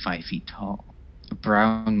it's 5 feet tall.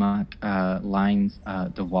 Brown muck lines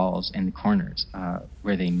the walls and the corners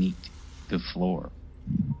where they meet the floor.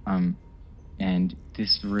 And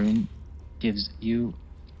this room gives you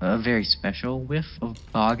a very special whiff of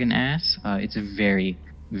bog and ass. It's a very,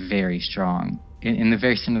 very strong. In the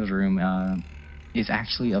very center of the room is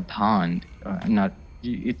actually a pond.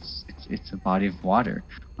 It's a body of water.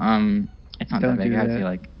 It's not Don't that big. do I'd that. say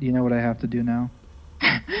like Do you know what I have to do now?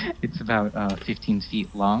 it's about 15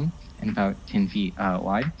 feet long and about 10 feet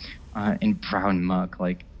wide. And brown muck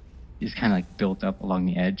is kind of like built up along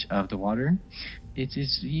the edge of the water. It's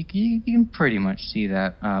just you can pretty much see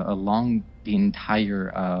that along the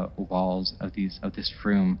entire walls of this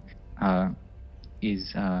room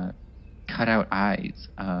is cut out eyes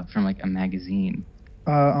from like a magazine.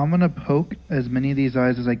 I'm gonna poke as many of these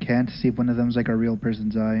eyes as I can to see if one of them's like a real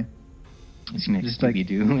person's eye. It's gonna Just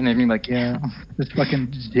Scooby-Doo, and I mean yeah, just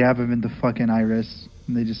fucking jab them in the fucking iris,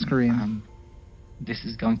 and they just scream. This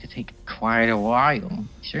is going to take quite a while.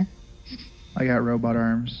 Sure. I got robot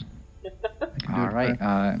arms. All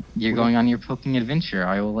right. You're going on your poking adventure.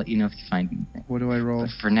 I will let you know if you find anything. What do I roll?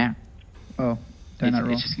 But for now, Oh, did I not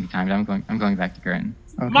roll? it's just gonna be timed. I'm going back to Gurren.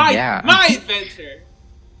 Okay. My adventure.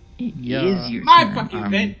 It Yeah. is your My turn. fucking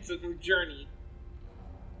adventure journey.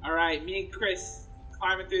 Alright, me and Chris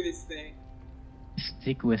climbing through this thing.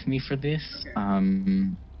 stick with me for this. Okay.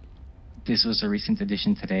 This was a recent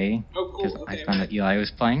addition today Oh, because cool. I Okay. found out Eli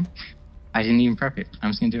was playing. I didn't even prep it.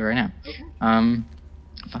 I'm just gonna do it right now. Okay.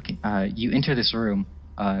 Fuck it. You enter this room.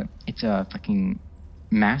 It's a fucking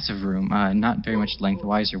massive room. Not very much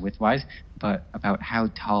lengthwise or widthwise, but about how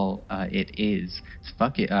tall it is. So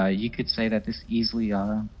fuck it. You could say that this easily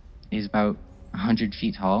is about 100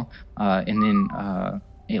 feet tall. And then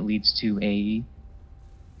it leads to a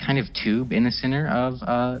kind of tube in the center of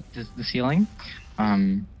the ceiling.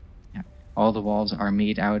 Yeah. All the walls are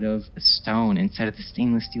made out of stone instead of the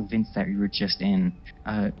stainless steel vents that we were just in.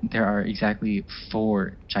 There are exactly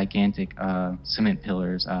 4 gigantic cement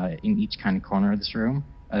pillars in each kind of corner of this room.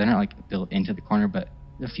 They're not like built into the corner, but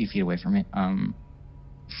a few feet away from it.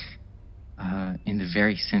 In the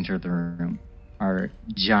very center of the room are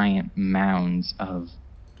giant mounds of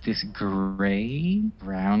this gray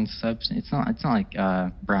brown substance. It's not like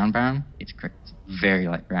brown. It's very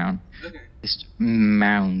light brown. Okay. Just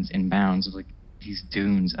mounds and mounds of like these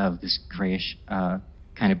dunes of this grayish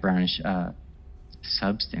kind of brownish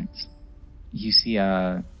substance. You see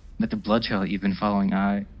that the blood trail that you've been following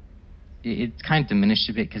it's kind of diminished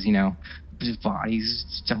a bit because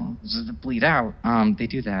bodies don't bleed out. They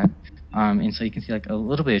do that. And so you can see like a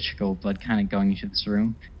little bit of trickle of blood kind of going into this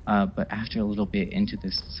room. But after a little bit into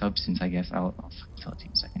this substance, I guess I'll tell it to you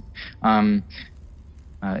in a second.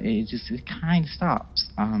 It kind of stops.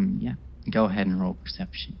 Yeah. Go ahead and roll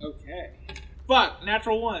perception. Okay. Fuck,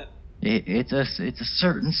 natural 1. It's a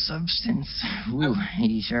certain substance. Ooh,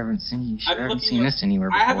 you sure haven't seen this anywhere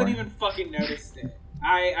before. I haven't even fucking noticed it.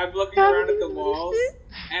 I'm looking around at the walls,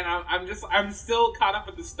 and I'm still caught up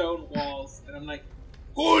with the stone walls, and I'm like,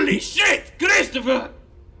 holy shit, Christopher!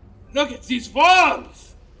 Look at these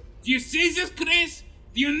walls! Do you see this, Chris?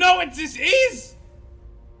 Do you know what this is?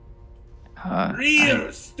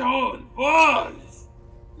 Real stone walls!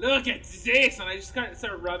 Look at this! And I just kind of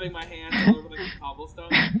start rubbing my hands all over like the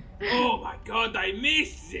cobblestone. Oh my god, I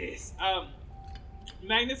missed this!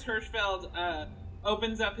 Magnus Hirschfeld,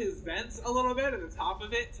 opens up his vents a little bit at the top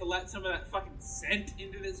of it to let some of that fucking scent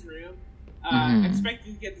into this room.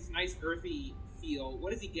 Expecting to get this nice earthy feel.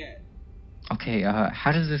 What does he get? Okay,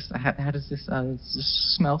 how does this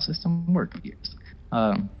smell system work of yours?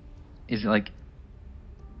 Is it like,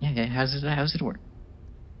 yeah, how's it work?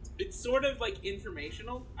 It's sort of like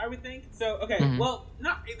informational, I would think. So, okay, Mhm. well,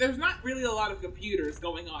 there's not really a lot of computers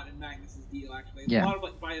going on in Magnus's deal, actually. It's a lot of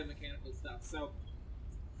like biomechanical stuff. So,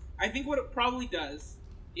 I think what it probably does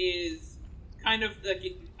is kind of like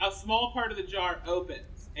a small part of the jar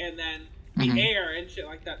opens, and then the air and shit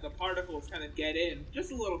like that, the particles kind of get in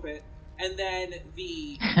just a little bit, and then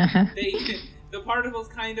the particles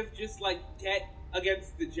kind of just like get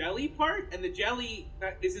against the jelly part, and the jelly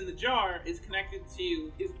that is in the jar is connected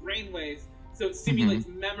to his brainwaves, so it simulates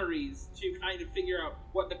memories to kind of figure out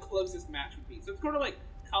what the closest match would be. So it's sort of like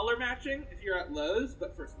color matching if you're at Lowe's,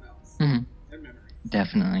 but for smells and memories.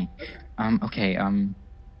 Definitely. Okay.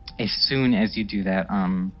 As soon as you do that,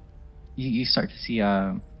 you start to see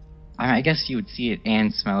I guess you would see it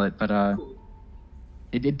and smell it, but Cool.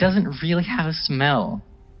 it doesn't really have a smell.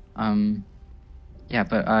 Yeah,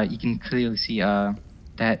 but you can clearly see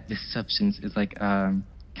that this substance is like kind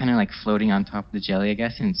of like floating on top of the jelly, I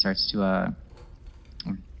guess, and it starts to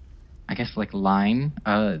I guess like line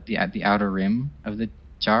the outer rim of the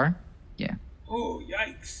jar. Yeah. Oh,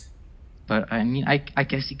 yikes. But I mean, I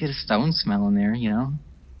guess you get a stone smell in there, you know.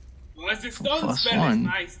 Well, the stone Plus smell is one.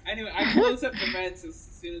 nice. Anyway, I close up the vents as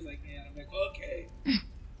soon as I can. I'm like, okay.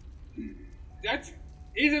 That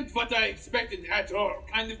isn't what I expected at all.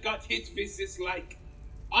 Kind of got hit with this, like,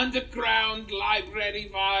 underground library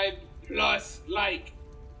vibe, plus, like,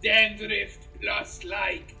 dandruff, plus,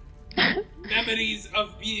 like, memories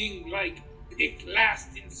of being, like, picked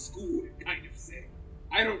last in school kind of thing.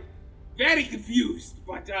 Very confused,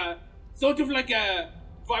 but, sort of like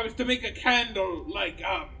if I was to make a candle, like,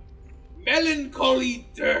 melancholy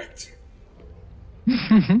dirt.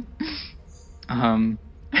 What do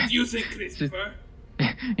you think, Christopher?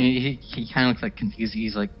 He kind of looks like confused.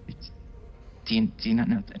 He's like, do you not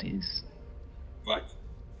know what that is? What?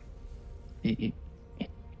 It's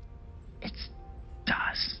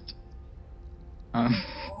dust.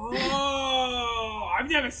 Oh,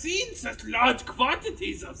 I've never seen such large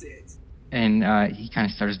quantities of it. And he kind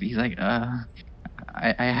of starts. He's like, I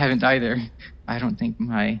haven't either. I don't think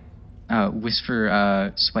my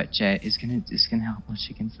Whisper sweat jet is gonna help much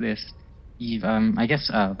against this. You've I guess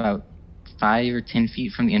about 5 or 10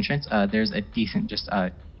 feet from the entrance, there's a decent just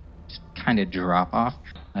kind of drop off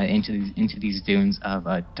into these dunes of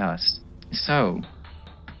dust. So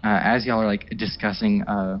as y'all are like discussing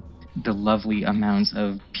the lovely amounts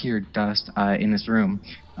of pure dust in this room,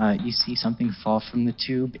 you see something fall from the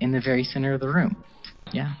tube in the very center of the room.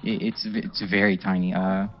 Yeah, it's very tiny.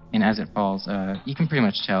 And as it falls, you can pretty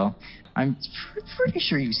much tell. I'm pretty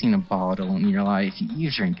sure you've seen a bottle in your life.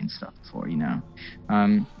 You've drinking stuff before, you know.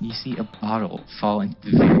 You see a bottle fall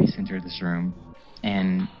into the very center of this room,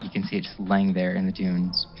 and you can see it just laying there in the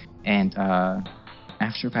dunes. And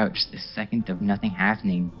after about just a second of nothing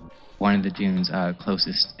happening, one of the dunes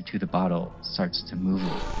closest to the bottle starts to move a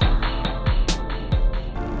little.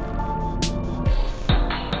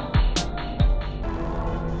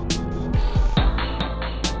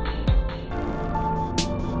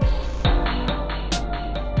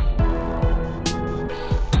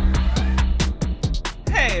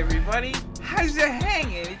 How's it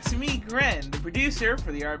hanging? It's me, Gren, the producer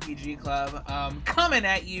for the RPG Club, coming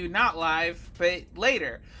at you not live, but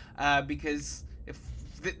later, because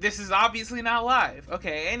this is obviously not live.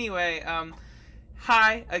 Okay, anyway,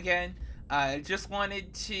 hi again. Just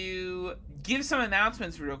wanted to give some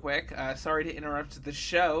announcements real quick. Sorry to interrupt the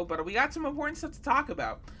show, but we got some important stuff to talk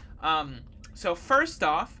about. So first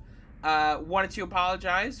off, wanted to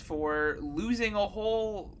apologize for losing a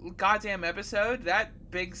whole goddamn episode. That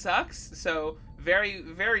big sucks. So very,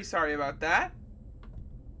 very sorry about that.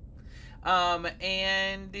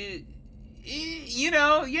 And you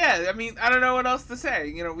know, yeah, I mean, I don't know what else to say.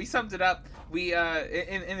 You know, we summed it up. We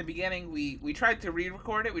in the beginning we tried to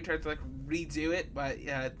re-record it. We tried to like redo it, but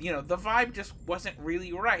you know, the vibe just wasn't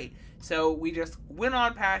really right. So we just went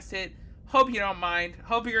on past it. Hope you don't mind.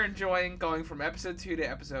 Hope you're enjoying going from episode 2 to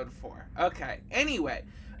episode 4. Okay, anyway,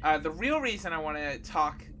 the real reason I want to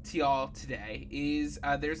talk to y'all today is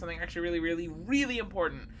there's something actually really, really, really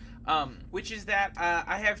important, which is that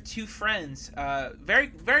I have two friends, very,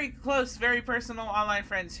 very close, very personal online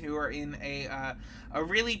friends who are in a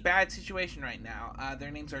really bad situation right now.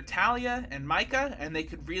 Their names are Talia and Micah, and they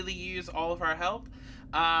could really use all of our help.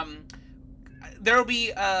 There will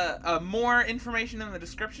be more information in the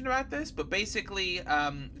description about this, but basically,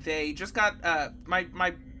 they just got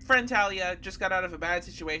my friend Talia just got out of a bad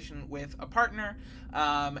situation with a partner,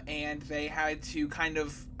 and they had to kind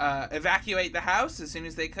of evacuate the house as soon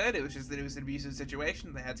as they could. It was just that it was an abusive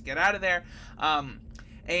situation. They had to get out of there, and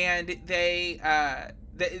they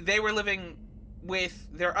were living with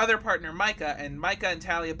their other partner Micah, and Micah and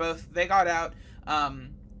Talia both they got out.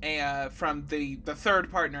 From the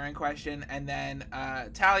third partner in question, and then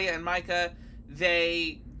Talia and Micah,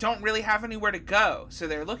 they don't really have anywhere to go, so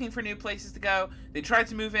they're looking for new places to go. They tried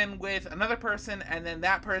to move in with another person, and then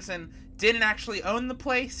that person didn't actually own the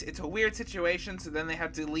place. It's a weird situation, so then they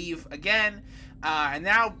have to leave again, and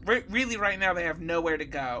now, really right now, they have nowhere to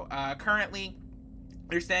go. Currently,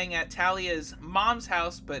 they're staying at Talia's mom's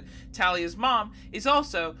house, but Talia's mom is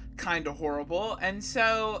also kind of horrible, and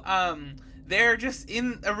so, they're just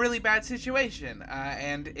in a really bad situation,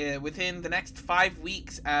 and within the next 5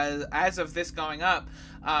 weeks, as of this going up,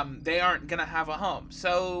 they aren't gonna have a home.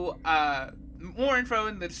 So, more info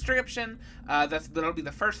in the description. That'll be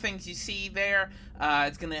the first things you see there.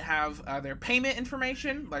 It's gonna have their payment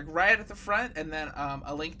information, like right at the front, and then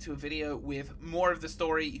a link to a video with more of the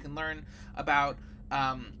story. You can learn about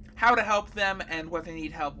how to help them and what they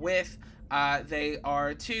need help with. They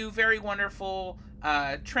are two very wonderful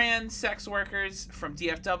trans sex workers from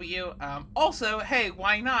DFW. Also, hey,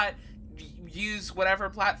 why not use whatever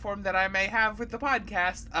platform that I may have with the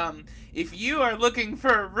podcast? If you are looking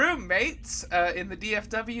for roommates in the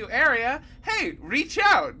DFW area, hey, reach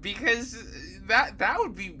out, because that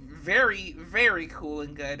would be very, very cool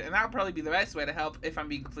and good, and that would probably be the best way to help, if I'm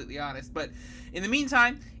being completely honest. But in the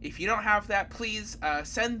meantime, if you don't have that, please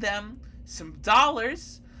send them some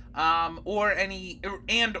dollars. Or any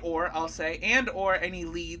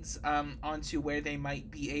leads onto where they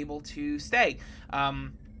might be able to stay,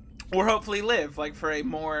 or hopefully live, like for a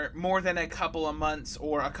more than a couple of months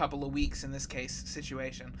or a couple of weeks in this case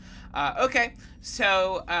situation. Okay,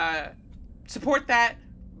 so support that,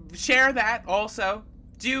 share that, also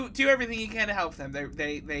do everything you can to help them.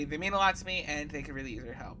 They mean a lot to me, and they could really use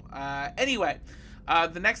your help. Anyway,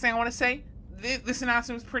 the next thing I want to say, this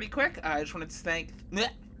announcement was pretty quick. I just wanted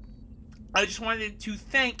to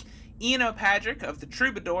thank Ian O'Patrick of the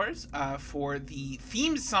Troubadours for the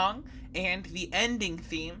theme song and the ending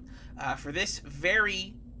theme for this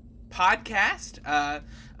very podcast.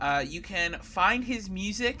 You can find his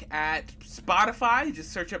music at Spotify.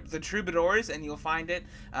 Just search up the Troubadours and you'll find it.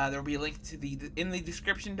 There'll be a link to in the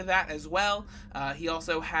description to that as well. He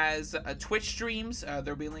also has Twitch streams.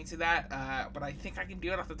 There'll be a link to that, but I think I can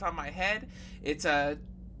do it off the top of my head. It's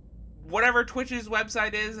whatever Twitch's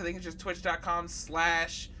website is. I think it's just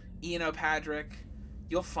twitch.com/Ian O'Patrick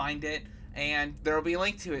you'll find it, and there'll be a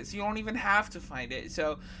link to it, so you don't even have to find it.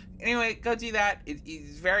 So anyway, go do that.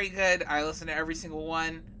 It's very good. I listen to every single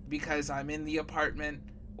one because I'm in the apartment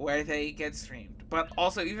where they get streamed. But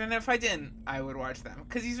also, even if I didn't, I would watch them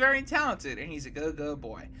because he's very talented and he's a go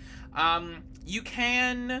boy. You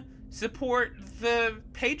can support the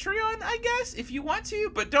Patreon, I guess, if you want to,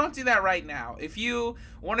 but don't do that right now. If you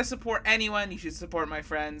want to support anyone, you should support my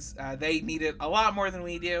friends. They need it a lot more than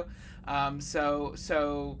we do.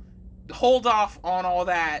 So hold off on all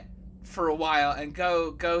that for a while and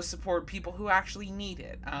go support people who actually need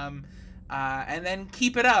it. And then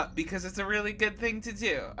keep it up because it's a really good thing to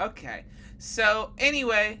do. Okay. So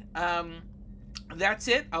anyway, that's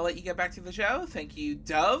it. I'll let you get back to the show. Thank you,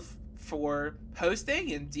 Dove, for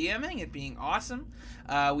hosting and DMing and being awesome.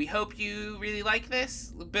 We hope you really like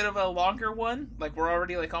this. A bit of a longer one. Like, we're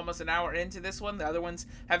already like almost an hour into this one. The other ones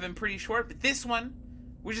have been pretty short, but this one,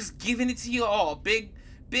 we're just giving it to you all. Big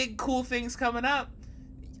cool things coming up.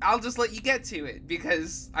 I'll just let you get to it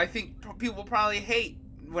because I think people probably hate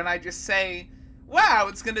when I just say, wow,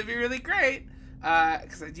 it's going to be really great.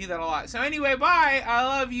 Because I do that a lot. So anyway, bye. I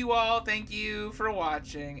love you all. Thank you for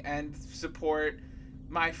watching and support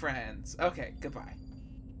my friends. Okay, goodbye.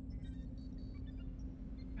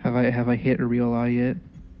 Have I hit a real eye yet?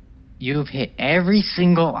 You've hit every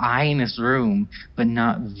single eye in this room, but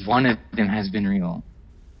not one of them has been real.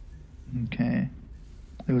 Okay.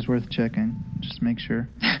 It was worth checking. Just make sure.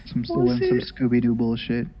 Some Scooby-Doo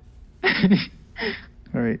bullshit.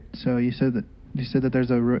 All right. So you said that there's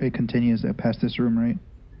it continues past this room, right?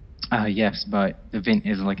 Yes, but the vent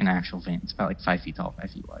is like an actual vent. It's about like 5 feet tall, 5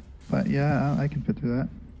 feet wide. But yeah, I can fit through that.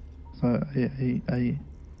 So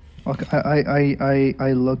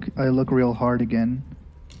I look real hard again,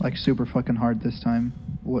 like super fucking hard this time.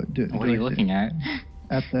 What are you looking at?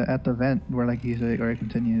 At the vent where like you said, or it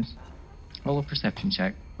continues. Roll a perception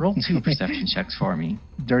check. Roll 2 perception checks for me.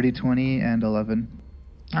 Dirty 20 and 11.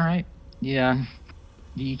 All right. Yeah.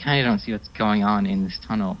 You kind of don't see what's going on in this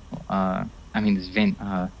tunnel. This vent.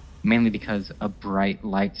 Mainly because a bright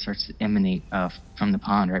light starts to emanate from the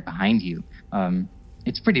pond right behind you.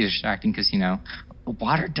 It's pretty distracting because,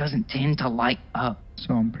 water doesn't tend to light up.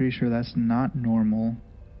 So I'm pretty sure that's not normal.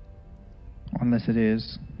 Unless it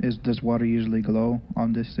is. Does water usually glow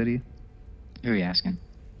on this city? Who are you asking?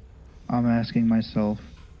 I'm asking myself.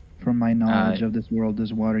 From my knowledge of this world,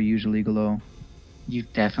 does water usually glow? You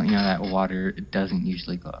definitely know that water doesn't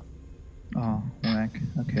usually glow. Oh, whack.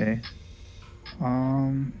 Okay.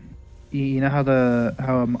 You know how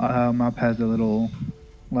a mop has the little,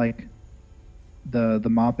 like, the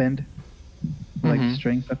mop end, like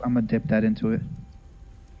string stuff. I'm gonna dip that into it.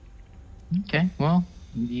 Okay, well,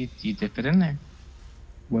 you dip it in there.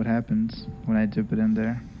 What happens when I dip it in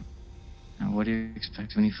there? Now, what do you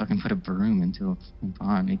expect when you fucking put a broom into a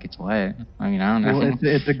pond? It gets wet. I don't know. Well,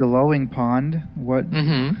 it's a glowing pond. What?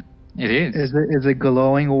 It is. Is it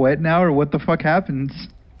glowing wet now, or what the fuck happens?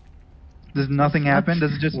 Does nothing happen?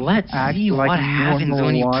 Does it just let's act see like what happens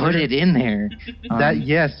when you put it in there?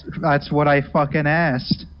 Yes, that's what I fucking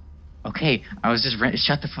asked. Okay, I was just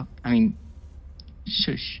shut the fuck.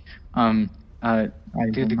 Shush. The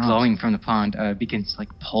glowing from the pond begins to like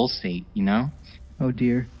pulsate. Oh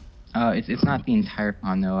dear. It's not the entire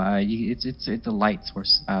pond though. It's a light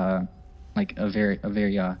source. Like a very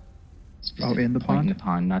specific in the point pond? in the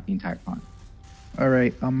pond, not the entire pond. All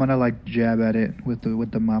right, I'm gonna like jab at it with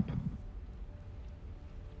the mop.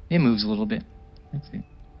 It moves a little bit. That's it.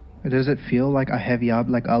 Does it feel like a heavy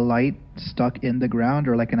like a light stuck in the ground,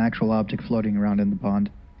 or like an actual object floating around in the pond?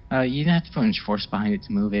 You didn't have to put much force behind it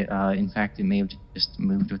to move it. In fact, it may have just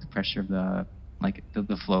moved with the pressure of the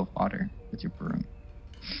flow of water with your broom.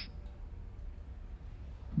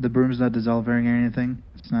 The broom's not dissolving or anything.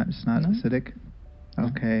 It's not No. acidic. No.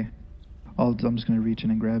 Okay. I'm just gonna reach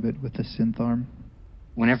in and grab it with the synth arm.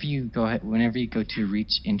 Whenever you go to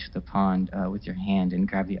reach into the pond with your hand and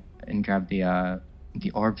grab the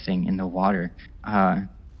orb thing in the water,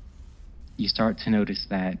 you start to notice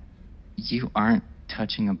that you aren't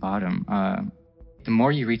touching a bottom. The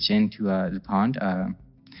more you reach into the pond,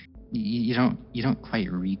 you don't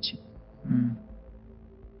quite reach.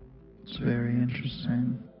 It's very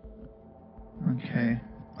interesting. Okay.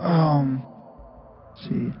 Let's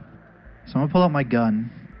see. So I'm gonna pull out my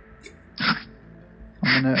gun.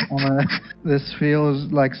 I'm gonna. This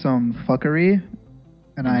feels like some fuckery,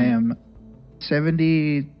 and I am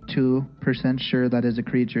 72% sure that is a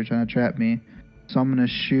creature trying to trap me. So I'm gonna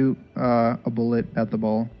shoot a bullet at the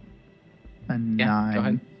ball. A 9. Go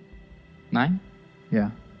ahead. 9?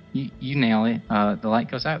 Yeah. You nail it. The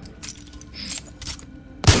light goes out.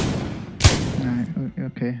 Alright.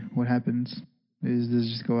 Okay. What happens? Does it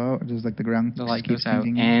just go out? Or does like the ground The just light keep goes out,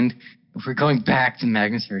 sinking? and we're going back to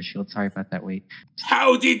Magnus Air Shield. Sorry about that. Wait.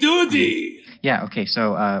 Howdy doody! Yeah. Okay.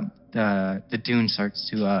 So the dune starts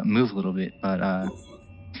to move a little bit, but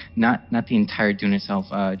not the entire dune itself.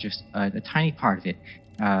 Just a tiny part of it.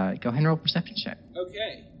 Go ahead and roll a perception check.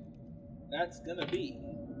 Okay. That's gonna be...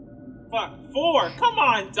 Fuck, 4! Come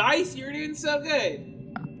on, Dice, you're doing so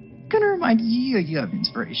good! Gonna remind you have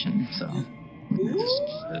inspiration. So.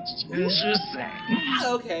 It's just saying.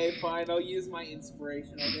 Okay, fine, I'll use my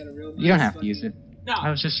inspiration. I'll get a real nice You don't have to fucking- use it. No, I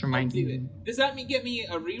was just I'll reminding do you. it. Does that get me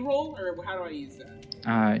a reroll, or how do I use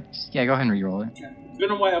that? Yeah, go ahead and reroll it. Okay. It's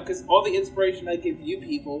been a while, because all the inspiration I give you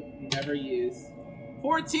people, you never use.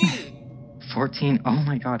 14! 14. Oh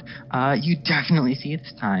my god. You definitely see it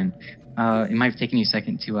this time. It might have taken you a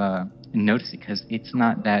second to notice it because it's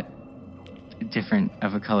not that different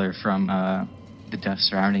of a color from the dust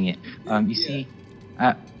surrounding it. You see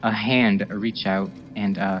a hand reach out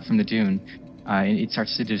and from the dune, it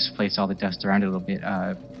starts to displace all the dust around it a little bit,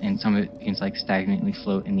 and some of it begins to, like, stagnantly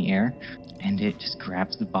float in the air, and it just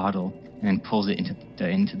grabs the bottle and then pulls it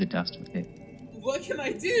into the dust with it. What can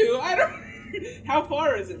I do? I don't... How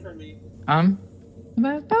far is it from me?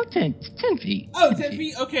 About 10 feet. Oh, 10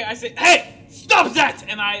 feet? Okay, I say, hey, stop that!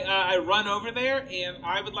 And I run over there, and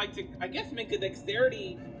I would like to, I guess, make a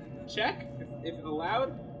dexterity check, if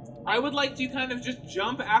allowed. I would like to kind of just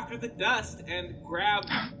jump after the dust and grab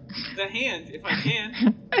the hand, if I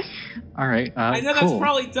can. Alright, I know cool. that's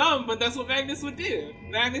probably dumb, but that's what Magnus would do.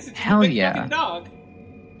 Magnus is just Hell a big yeah. fucking dog.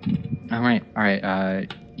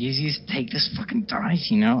 Alright, you just take this fucking dice,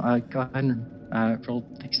 you know? Go ahead and roll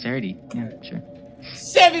dexterity. Yeah, sure.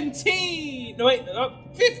 17! No, wait,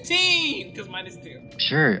 15! Because mine is 2.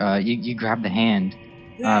 Sure, you grab the hand.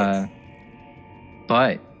 Yes.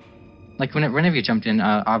 But, like, whenever you jumped in,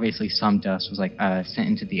 obviously some dust was, like, sent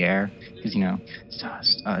into the air. Because, you know, it's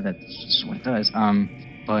dust. That's just what it does.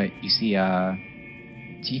 But you see,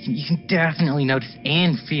 you can definitely notice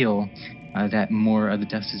and feel that more of the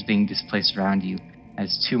dust is being displaced around you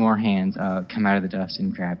as 2 more hands come out of the dust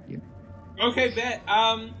and grab you. Okay, bet.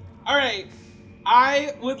 Alright.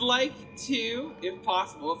 I would like to, if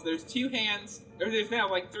possible, if there's 2 hands, or there's now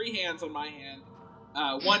like 3 hands on my hand,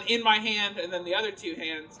 one in my hand and then the other 2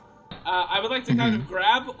 hands, I would like to kind of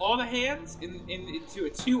grab all the hands into a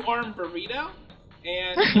 2-arm burrito,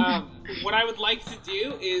 and what I would like to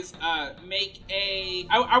do is make a...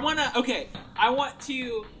 I want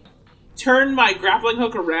to turn my grappling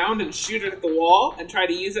hook around and shoot it at the wall and try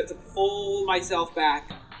to use it to pull myself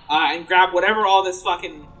back and grab whatever all this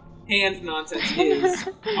fucking hand nonsense is.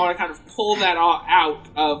 I want to kind of pull that all out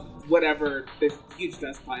of whatever this huge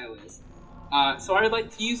dust pile is. So I would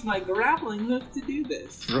like to use my grappling hook to do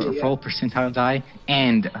this. Roll percentile die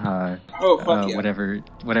and yeah.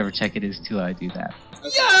 whatever check it is to do that. Okay.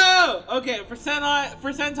 Yo! Okay,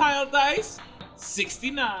 percentile dice,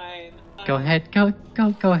 69. Go ahead and roll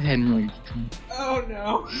your d20. Oh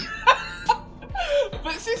no.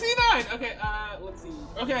 But 69! Okay, let's see.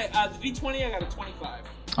 Okay, the d20, I got a 25.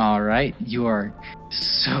 Alright, you are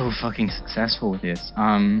so fucking successful with this.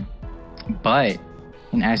 But,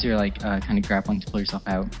 and as you're, like, kind of grappling to pull yourself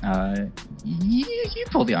out, you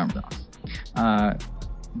pull the arms off.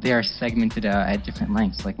 They are segmented at different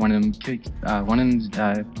lengths. Like, one of them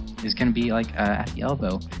is going to be, like, at the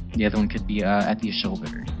elbow. The other one could be at the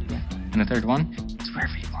shoulder. Yeah. And the third one is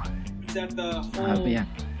wherever you want. Is that the whole... yeah.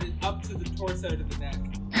 Up to the torso to the neck.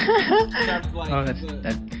 That's like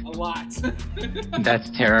a lot. That's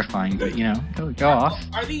terrifying, but, you know, go off.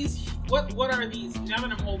 Are these... What are these? Now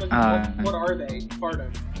that I'm holding what are they part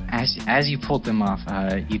of? As you pulled them off,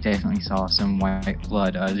 you definitely saw some white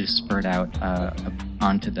blood just spurt out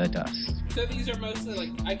onto the dust. So these are mostly,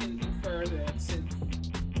 like, I can infer they're, like,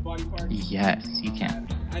 synth body parts? Yes, you can.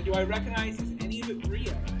 And do I recognize any of it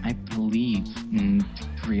Brio? I believe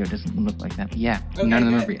Brio doesn't look like that, but yeah, Okay, none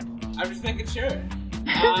of them good. are Brio. I'm just making sure.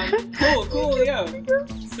 Cool, yo.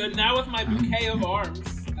 So now with my bouquet of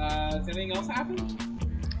arms, does anything else happen?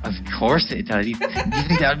 Of course it does. You think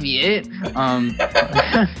that would be it?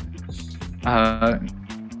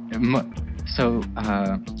 So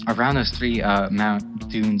around those 3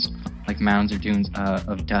 mounds or dunes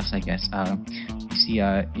of dust, I guess, you see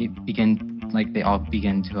it begin, like, they all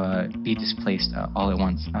begin to be displaced all at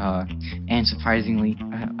once. And surprisingly,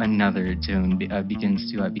 another dune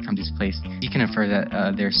begins to become displaced. You can infer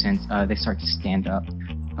that since they start to stand up.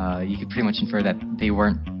 You can pretty much infer that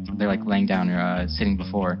they're like laying down or sitting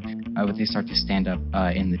before, but they start to stand up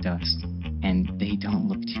in the dust, and they don't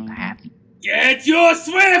look too happy. Get your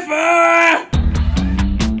Swiffer!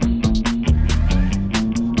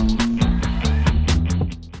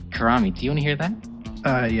 Krami, do you want to hear that?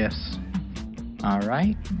 Yes. All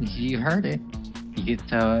right, you heard it. You get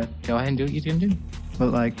to go ahead and do what you're gonna do. But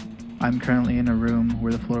like, I'm currently in a room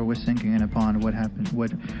where the floor was sinking in a pond. What happened?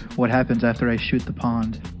 What happens after I shoot the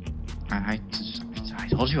pond? I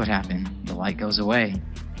told you what happened. The light goes away.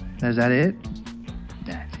 Is that it?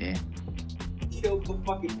 That's it. Killed the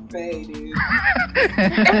fucking Fae, dude.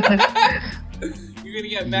 You're gonna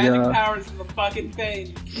get magic powers from the fucking Fae and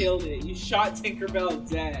you killed it. You shot Tinkerbell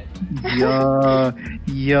dead. Yo.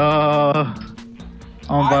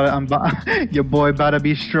 Your boy about to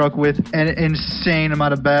be struck with an insane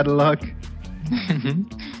amount of bad luck.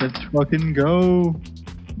 Let's fucking go.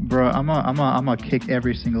 Bro, I'm gonna kick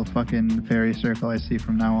every single fucking fairy circle I see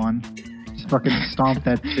from now on. Just fucking stomp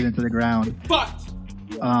that shit into the ground. Fucked!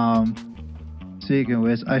 Speaking of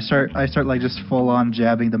which, I start like just full on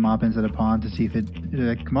jabbing the mop into the pond to see if it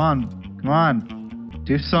like, come on,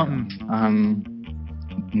 do something.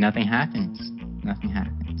 Nothing happens. Nothing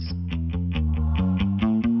happens.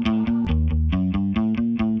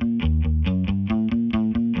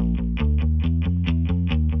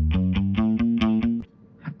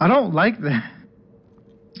 I don't like that.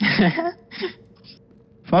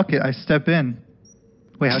 Fuck it, I step in.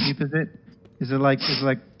 Wait, how deep is it? Is it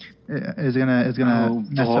gonna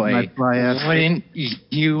mess up my fly ass? Wouldn't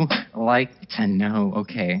you like to know?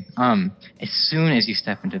 Okay. As soon as you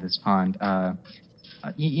step into this pond,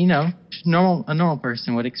 you know, a normal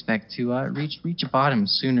person would expect to reach a bottom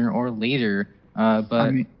sooner or later. But I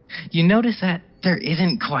mean, you notice that there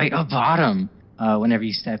isn't quite a bottom whenever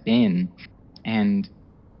you step in, and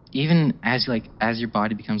even as your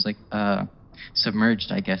body becomes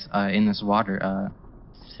submerged, I guess, in this water,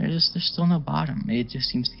 there's still no bottom. It just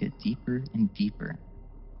seems to get deeper and deeper.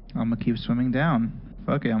 I'm gonna keep swimming down.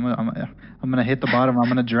 Fuck it, I'm gonna hit the bottom. I'm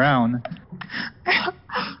gonna drown.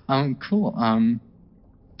 Cool.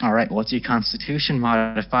 All right. What's your Constitution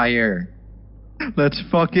modifier? Let's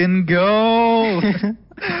fucking go.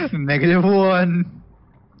 -1.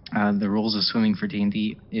 The rules of swimming for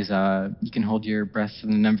D&D is you can hold your breath for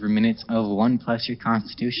the number of minutes of 1 plus your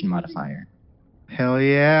Constitution modifier. Hell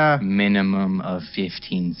yeah. Minimum of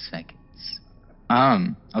 15 seconds.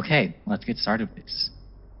 Okay, let's get started with this.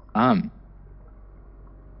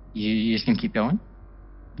 You just gonna keep going?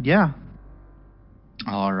 Yeah.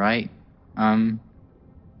 All right.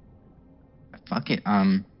 Fuck it.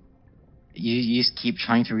 You just keep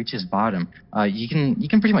trying to reach his bottom. You can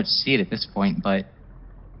pretty much see it at this point, but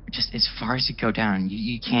just as far as you go down,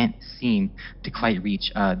 you can't seem to quite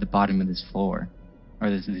reach the bottom of this floor, or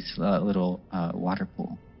this little water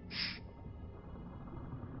pool.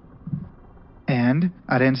 And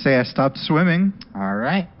I didn't say I stopped swimming. All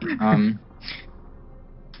right.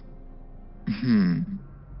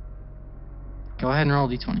 Go ahead and roll a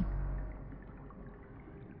d20.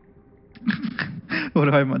 What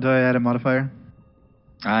do I add a modifier?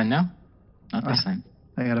 No, not this time.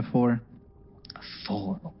 I got a 4. A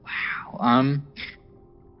 4. Wow.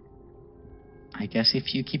 I guess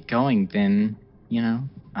if you keep going, then you're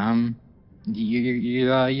gonna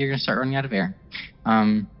start running out of air.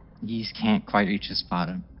 You just can't quite reach this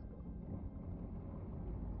bottom.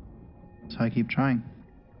 So I keep trying.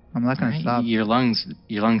 I'm not gonna stop. Your lungs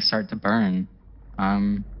start to burn.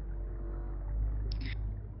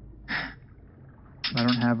 I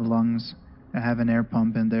don't have lungs. I have an air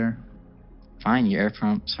pump in there. Fine, your air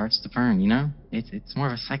pump starts to burn. It's more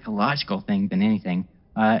of a psychological thing than anything.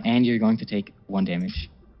 And you're going to take 1 damage.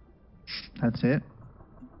 That's it.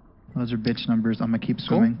 Those are bitch numbers. I'm gonna keep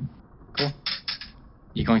swimming. Cool.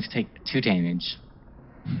 You're going to take 2 damage.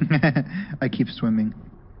 I keep swimming.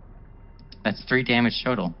 That's 3 damage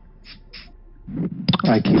total.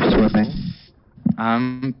 I keep swimming.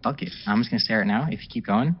 Fuck it. I'm just gonna say right now, if you keep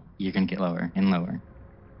going, you're gonna get lower and lower.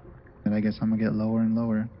 And I guess I'm gonna get lower and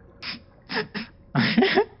lower.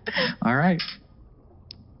 Alright.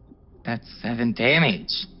 That's 7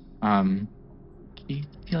 damage. You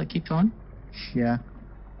feel like keep going? Yeah.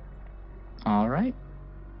 Alright.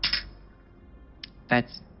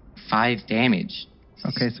 That's 5 damage.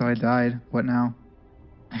 Okay, so I died. What now?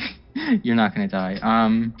 You're not gonna die.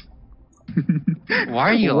 Why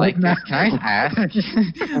are you like this? Can I ask?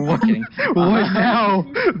 What now,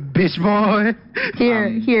 bitch boy?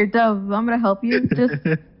 Here, Dove, I'm gonna help you. Just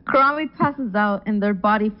Karami passes out and their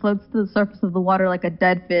body floats to the surface of the water like a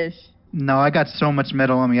dead fish. No, I got so much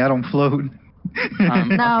metal on me, I don't float.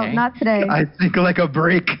 No, okay. not today. I sink like a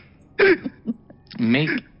brick.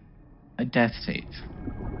 Make a death save.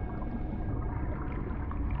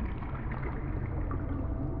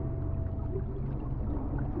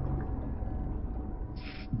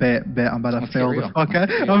 Bet, I'm about to Let's fail get the real. fuck out.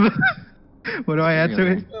 What do I add to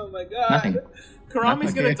it? Oh my god. Nothing.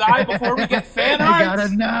 Karami's Okay. gonna die before we get fan I art. got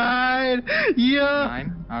a 9. Yeah.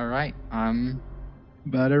 9. All right.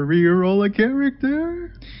 About to re-roll a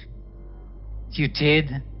character. You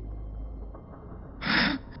did.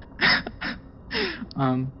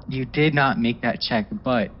 You did not make that check,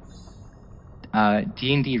 but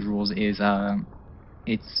D&D rules is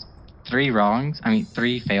it's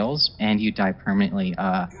 3 fails, and you die permanently.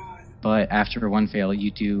 But after 1 fail, you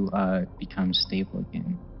do become stable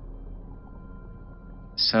again.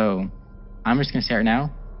 So, I'm just gonna say right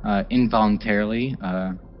now, involuntarily,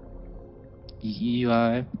 you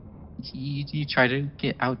try to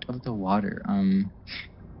get out of the water.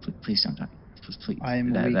 Please don't die. Please. I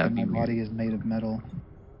am That weak would and be my weird. body is made of metal.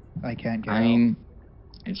 I can't get I out. mean,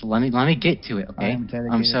 let me get to it, I okay? am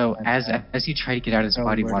dedicated So to my as path. you try to get out of this Oh,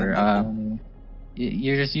 body we're water, gonna kill me.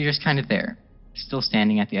 you're just kind of there, still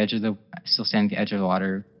standing at the edge of the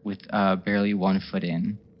water with barely 1 foot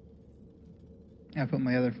in. I put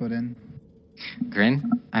my other foot in.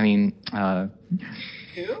 Grin. I mean, Who?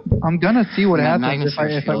 I'm gonna see what happens Magnus if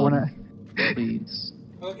I Shield, wanna. please.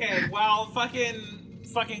 Okay, well, fucking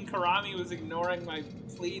Karami was ignoring my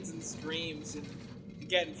pleads and screams and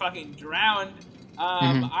getting fucking drowned.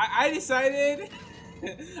 I decided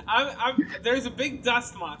there's a big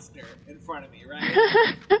dust monster in front of me, right?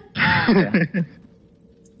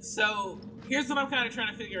 So here's what I'm kind of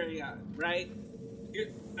trying to figure out, right?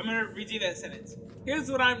 I'm gonna redo that sentence.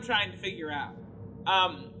 Here's what I'm trying to figure out.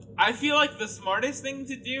 I feel like the smartest thing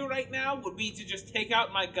to do right now would be to just take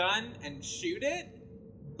out my gun and shoot it.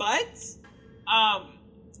 But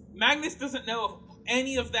Magnus doesn't know if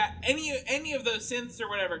any of those synths or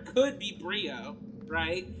whatever could be Brio,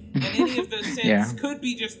 right? And any of those synths could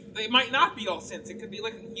be they might not be all synths. It could be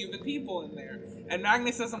like human people in there. And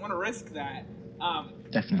Magnus doesn't want to risk that.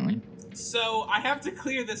 Definitely. So I have to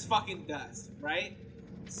clear this fucking dust, right?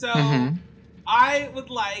 So Mhm. I would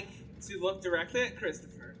like to look directly at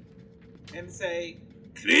Christopher and say,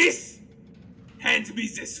 Chris, hand me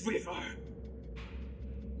the Swiffer.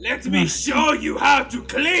 Let me show you how to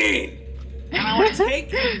clean. And I want to take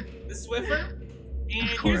the Swiffer, and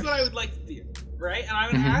here's what I would like to do, right? And I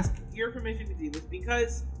would ask your permission to do this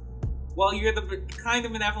because, well, you're the kind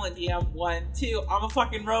of benevolent DM. 1, 2, I'm a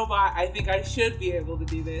fucking robot. I think I should be able to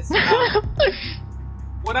do this.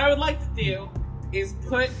 What I would like to do is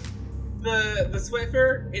put the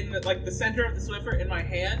Swiffer in the center of the Swiffer in my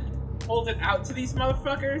hand, hold it out to these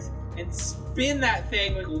motherfuckers, and spin that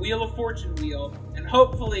thing like a Wheel of Fortune wheel, and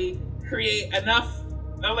hopefully create enough,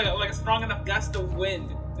 like a strong enough gust of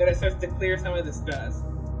wind that it starts to clear some of this dust.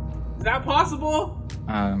 Is that possible?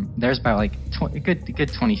 There's about like a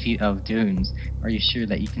good 20 feet of dunes. Are you sure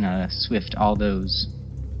that you can swift all those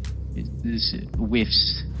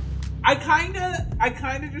whiffs? I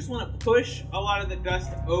kinda just want to push a lot of the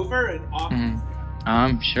dust over and off.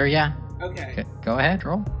 Sure, yeah. Okay. Go ahead,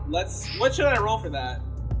 roll. What should I roll for that?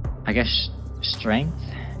 I guess strength.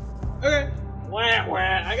 Okay. Wah, wah.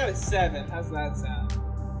 I got a 7. How's that sound?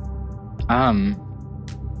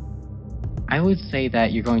 I would say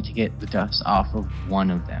that you're going to get the dust off of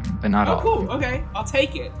one of them, but not all. Oh, cool. Okay, I'll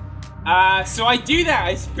take it. So I do that.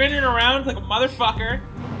 I spin it around like a motherfucker,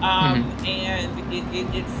 and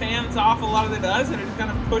it fans off a lot of the dust, and it just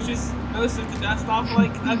kind of pushes most of the dust off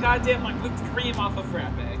like a goddamn whipped cream off a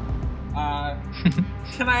frappe.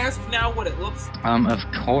 Can I ask now what it looks like? Of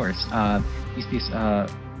course.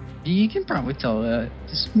 You can probably tell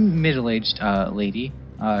this middle-aged lady.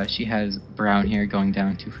 She has brown hair going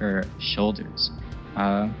down to her shoulders,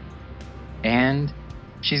 and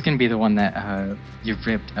she's gonna be the one that you've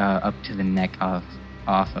ripped up to the neck off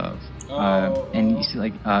of. And you see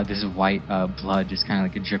this white blood just kind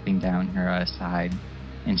of dripping down her side,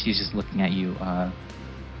 and she's just looking at you.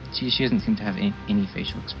 She doesn't seem to have any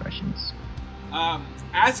facial expressions.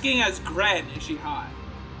 Asking as Gren, is she hot?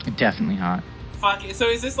 Definitely hot. Fuck it. So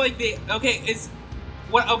is this like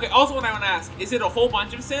also what I want to ask, is it a whole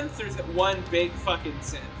bunch of synths, or is it one big fucking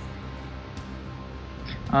synth?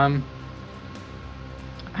 I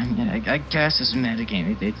mean, I guess it's a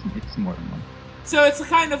metagame. It's more than one. So it's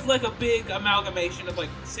kind of like a big amalgamation of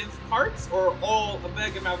synth parts, or all a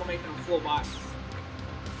big amalgamation of full bodies?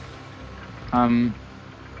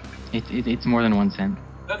 It's more than one synth.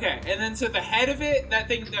 Okay, and then so the head of it, that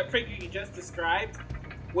figure you just described,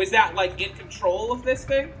 was that in control of this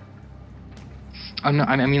thing? Oh no,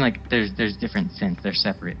 I mean there's different synths. They're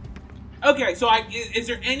separate. Okay, so is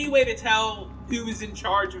there any way to tell who is in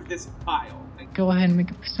charge of this pile? Go ahead and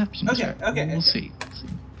make a perception check. Okay. We'll see.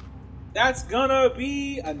 That's gonna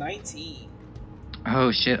be a 19.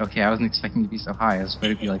 Oh shit. Okay, I wasn't expecting to be so high. I was afraid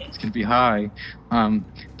to be it's gonna be high.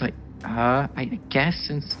 But I guess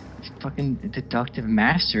since fucking deductive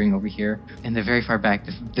mastering over here in the very far back,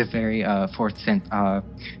 the very fourth sense,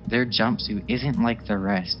 their jumpsuit isn't like the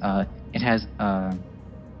rest. It has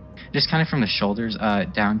just kind of from the shoulders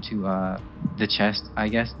down to the chest, I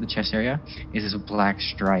guess, the chest area, is this black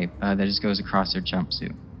stripe that just goes across their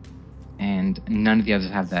jumpsuit. And none of the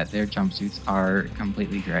others have that. Their jumpsuits are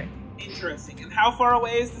completely gray. Interesting. And how far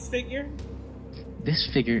away is this figure? This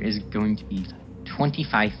figure is going to be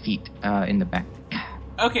 25 feet in the back.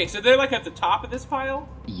 Okay, so they're like at the top of this pile?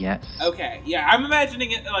 Yes. Okay, yeah, I'm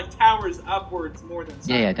imagining it like towers upwards more than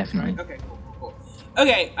sideways, Yeah, definitely. Right? Okay, cool.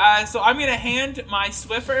 Okay, so I'm gonna hand my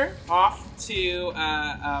Swiffer off to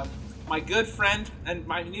my good friend and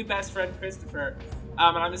my new best friend, Christopher. And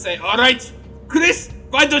I'm gonna say, alright, Chris,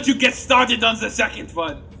 why don't you get started on the second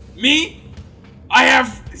one? Me? I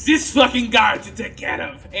have this fucking guard to take care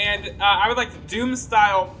of. And I would like to Doom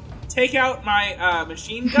style take out my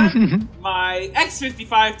machine gun, my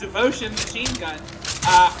X-55 Devotion machine gun,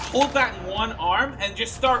 hold that in one arm, and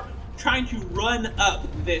just start trying to run up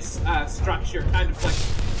this structure, kind of like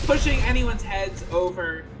pushing anyone's heads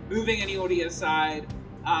over, moving anybody aside,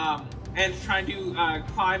 and trying to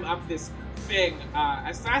climb up this thing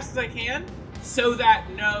as fast as I can, so that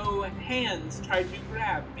no hands try to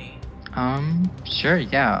grab me. Sure,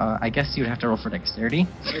 yeah. I guess you would have to roll for dexterity.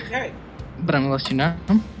 Okay. But I'm gonna let you know.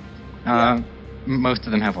 Yeah. Most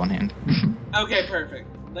of them have one hand. Okay, perfect.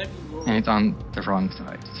 Let me roll. And it's on the wrong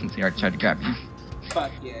side, since they already tried to grab you.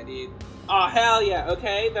 Fuck yeah, dude. Oh, hell yeah.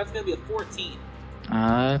 Okay, that's gonna be a 14.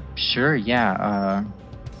 Sure, yeah.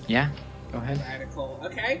 Yeah, go ahead. Radical.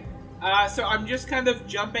 Okay. So I'm just kind of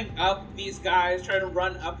jumping up these guys, trying to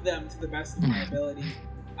run up them to the best of my ability.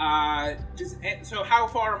 So how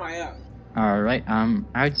far am I up? Alright,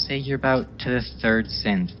 I would say you're about to the third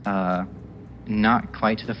synth. Not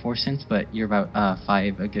quite to the fourth synth, but you're about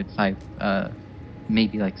a good five,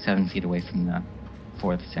 maybe like 7 feet away from the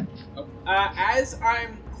fourth synth. As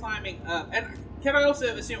I'm climbing up, and can I also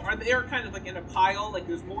assume, they are kind of like in a pile, like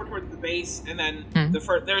there's more towards the base, and then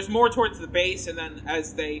there's more towards the base, and then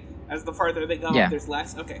as the farther they go, there's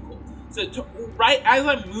less? Okay, cool. So right as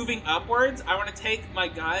I'm moving upwards, I want to take my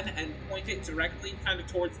gun and point it directly kind of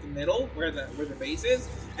towards the middle, where the base is,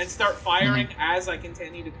 and start firing as I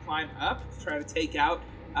continue to climb up to try to take out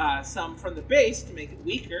some from the base to make it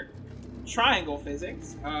weaker. Triangle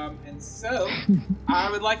physics. And so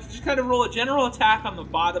I would like to just kind of roll a general attack on the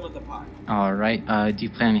bottom of the pile. Alright, do you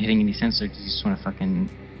plan on hitting any synths, or do you just want to fucking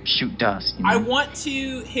shoot dust? You know? I want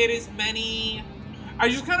to hit as many... I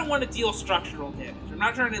just kind of want to deal structural damage. I'm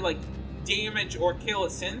not trying to, like, damage or kill a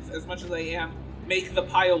synth as much as I am make the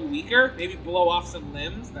pile weaker, maybe blow off some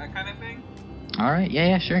limbs, that kind of thing. Alright,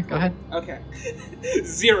 yeah, sure, go ahead. Okay.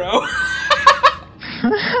 0.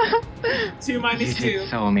 2 minus you 2. did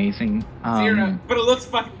so amazing. 0. But it looks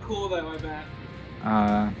fucking cool though, I bet.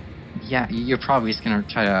 Yeah, you're probably just gonna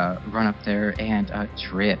try to run up there and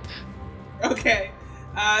trip. Okay.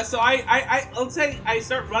 So I let's say I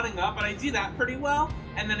start running up, and I do that pretty well,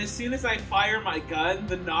 and then as soon as I fire my gun,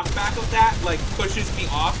 the knockback of that, like, pushes me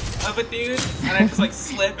off of a dude, and I just, like,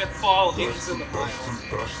 slip and fall into the pile.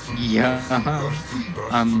 Yeah,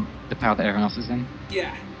 the pile that everyone else is in?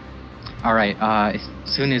 Yeah. Alright, as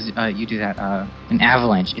soon as you do that, an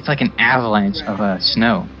avalanche, it's like an avalanche of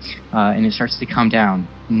snow, and it starts to come down,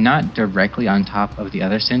 not directly on top of the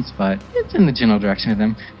other synths, but it's in the general direction of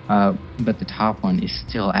them, but the top one is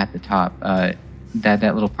still at the top.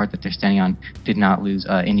 That little part that they're standing on did not lose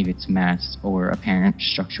any of its mass or apparent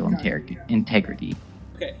structural integrity.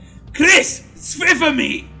 Okay. Chris! Swiffer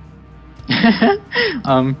me!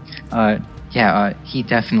 He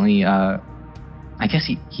definitely, I guess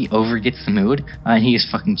he overgets the mood, and he just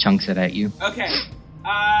fucking chunks it at you. Okay.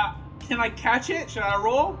 Can I catch it? Should I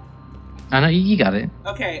roll? No, you got it.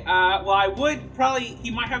 Okay, well, I would probably...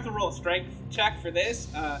 He might have to roll a strength check for this,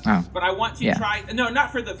 but I want to try... No,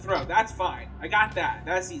 not for the throw. That's fine. I got that.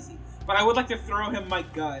 That's easy. But I would like to throw him my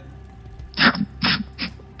gun.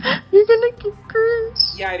 You're gonna get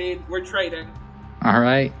Chris. Yeah, dude. We're trading.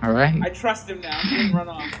 Alright. I trust him now. He didn't run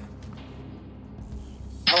off.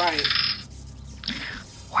 Alright.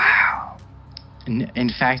 Wow.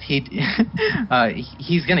 In fact,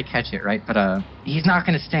 he's gonna catch it, right? But he's not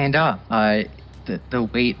gonna stand up. The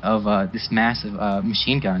weight of this massive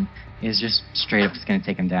machine gun is just straight up just gonna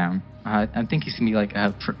take him down. I think he's gonna be like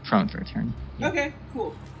prone for a turn. Yeah. Okay,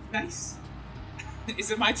 cool, nice. Is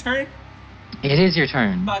it my turn? It is your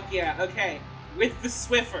turn. Fuck yeah. Okay, with the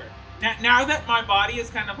Swiffer. Now that my body is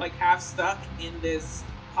kind of like half stuck in this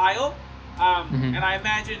pile, and I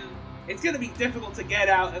imagine it's gonna be difficult to get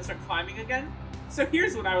out and start climbing again. So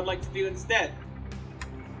here's what I would like to do instead.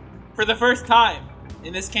 for the first time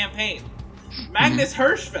in this campaign, Magnus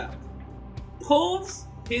Hirschfeld pulls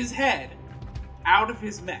his head out of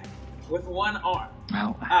his mech with one arm.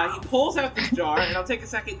 Oh. He pulls out this jar, and I'll take a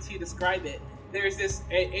second to describe it. There's this,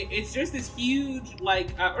 it's just this huge,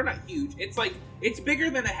 like, or not huge, it's like, it's bigger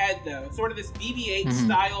than a head though. It's sort of this BB-8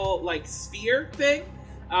 style, like, sphere thing.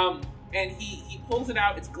 And he pulls it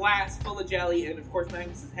out, it's glass, full of jelly, and of course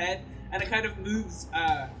Magnus's head. And it kind of moves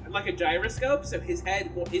like a gyroscope, so his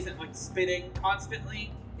head isn't like spinning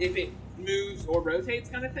constantly if it moves or rotates,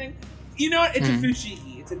 kind of thing. You know what? It's a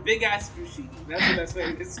fushigi. It's a big ass fushigi. That's the best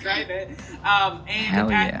way to describe it.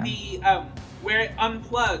 And at the where it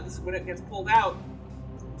unplugs when it gets pulled out,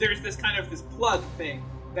 there's this kind of this plug thing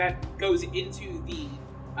that goes into the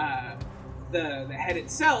head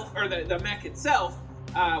itself, or the mech itself,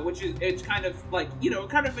 which is, it's kind of like, you know, it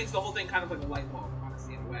kind of makes the whole thing kind of like a light bulb,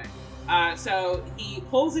 honestly, in a way. So he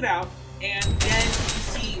pulls it out, and then you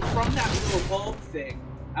see from that little bulb thing,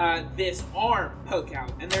 this arm poke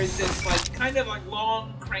out, and there's this like kind of like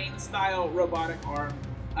long crane-style robotic arm.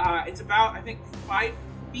 It's about, I think, 5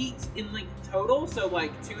 feet in length total, so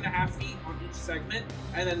like 2.5 feet on each segment,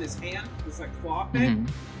 and then this hand, this like claw thing.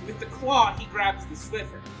 With the claw, he grabs the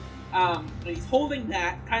Swiffer, and he's holding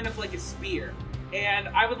that kind of like a spear. And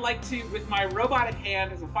I would like to, with my robotic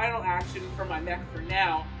hand as a final action for my mech for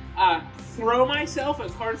now, throw myself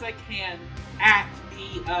as hard as I can at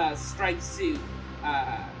the striped suit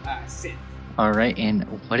synth. Alright, and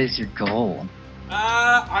what is your goal?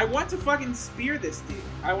 I want to fucking spear this dude.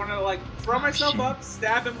 I want to like throw myself up,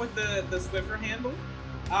 stab him with the Swiffer handle.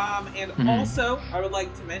 And also, I would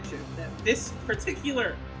like to mention that this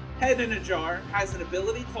particular head in a jar has an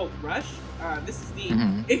ability called Rush. This is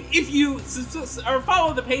the if you or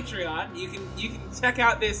follow the Patreon, you can check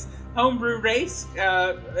out this homebrew race,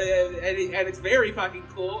 and it's very fucking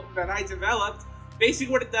cool that I developed.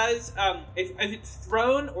 Basically, what it does, if it's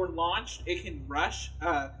thrown or launched, it can rush.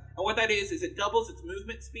 And what that is it doubles its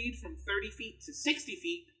movement speed from 30 feet to 60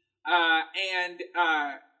 feet, and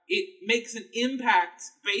it makes an impact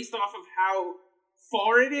based off of how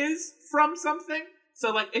far it is from something.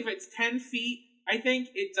 So, like, if it's 10 feet, I think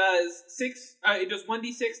it does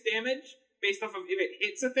 1d6 damage based off of if it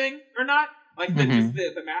hits a thing or not, like just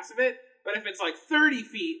the mass of it. But if it's like 30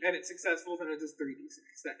 feet and it's successful, then it does 3d6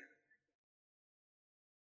 second.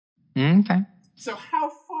 Okay. So how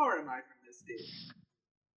far am I from this dude?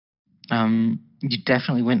 You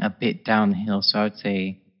definitely went a bit down the hill, so I would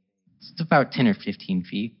say it's about 10 or 15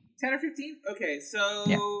 feet. 10 or 15? Okay,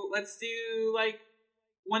 so let's do like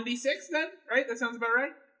 1d6 then, right? That sounds about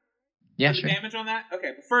right? Yeah, sure. sure. Damage on that?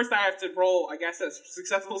 Okay, but first I have to roll, I guess, a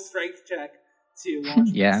successful strength check to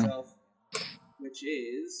launch myself, which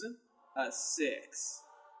is a 6.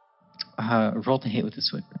 Roll to hit with the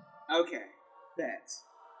Swiffer. Okay, bet.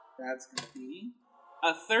 That's going to be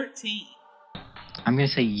a 13. I'm going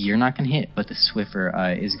to say you're not going to hit, but the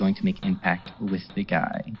Swiffer is going to make impact with the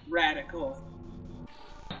guy. Radical.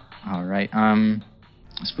 Alright,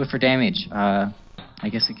 Swiffer damage. I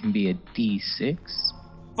guess it can be a D6.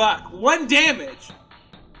 Fuck, 1 damage!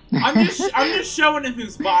 I'm just showing him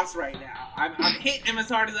who's boss right now. I'm hitting him as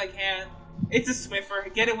hard as I can. It's a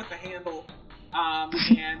Swiffer, get it with the handle.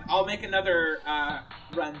 And I'll make another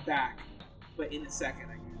run back, but in a second,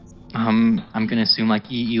 I guess. I'm gonna assume like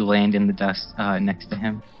you land in the dust next to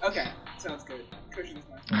him. Okay, sounds good. Cushion's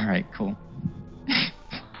my friend. Alright, cool.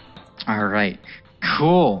 Alright,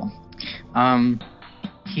 cool.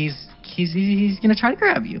 He's gonna try to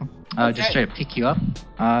grab you. Just try to pick you up.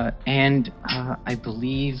 And I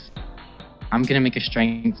believe I'm gonna make a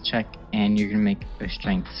strength check, and you're gonna make a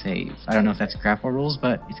strength save. I don't know if that's grapple rules,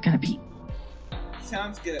 but it's gonna be.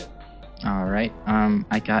 Sounds good. Alright,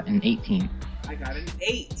 I got an 18. I got an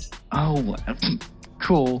 8. Oh,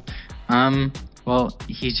 cool. Well,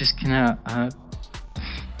 he's just gonna,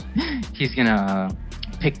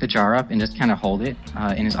 pick the jar up and just kind of hold it,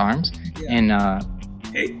 in his arms. Yeah. And,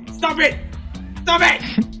 hey, stop it! Stop it!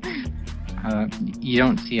 You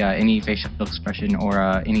don't see, any facial expression or,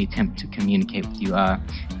 any attempt to communicate with you.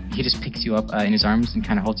 He just picks you up, in his arms and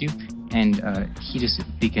kind of holds you, and, he just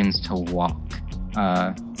begins to walk.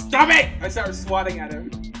 Stop it! I start swatting at him.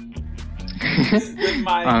 With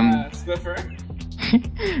my Swiffer.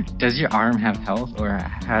 Does your arm have health, or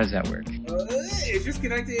how does that work? It's just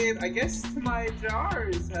connected, I guess, to my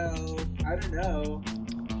jar's health. I don't know.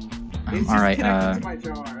 It's just connected to my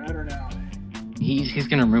jar. I don't know. He's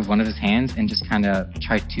gonna remove one of his hands and just kind of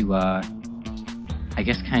try to, I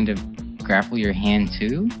guess, kind of grapple your hand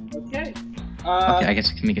too. Okay. Okay, I guess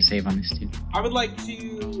you can make a save on this too. I would like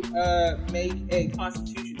to make a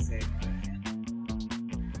Constitution save.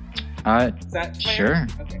 Is that fair? Sure.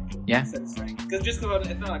 Okay. Yeah. Instead of strength. Because just because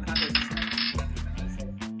it's not a contest, it's strength.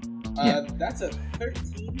 Yeah. That's a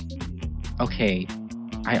 13 for me. Okay,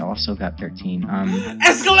 I also got 13.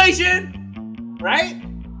 Escalation! Right?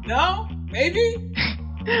 No? Maybe?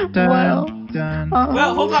 Dun, dun.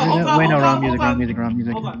 Well, hold on. Wait, no, wrong music.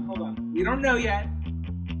 Hold on. We don't know yet.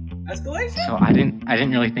 Escalation? So I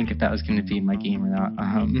didn't really think if that was going to be in my game or not.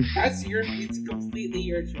 It's completely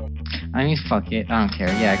your choice. I mean, fuck it. I don't care.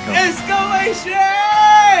 Yeah, go.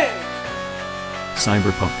 Escalation!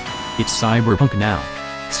 Cyberpunk. It's cyberpunk now.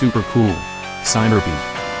 Super cool. Cyberbeat.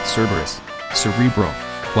 Cerberus. Cerebro.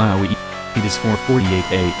 Wowie. It is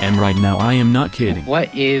 4:48 a.m. right now. I am not kidding.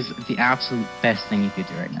 What is the absolute best thing you could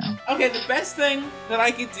do right now? Okay, the best thing that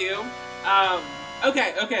I could do,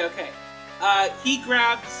 okay. He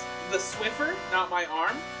grabs the Swiffer, not my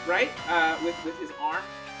arm, right? With his arm,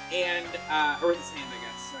 and, or with his hand, I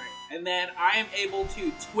guess, sorry. And then I am able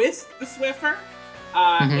to twist the Swiffer,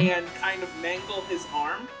 and kind of mangle his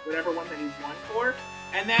arm, whatever one that he's won for.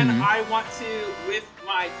 And then I want to, with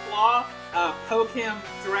my claw, poke him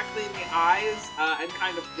directly in the eyes, and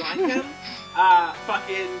kind of blind him,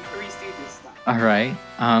 fucking Three Stooges stuff. Alright,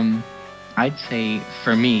 I'd say,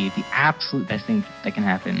 for me, the absolute best thing that can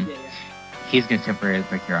happen, he's gonna temporarily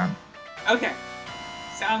break your arm. Okay.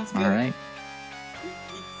 Sounds good. Alright.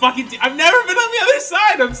 I've never been on the other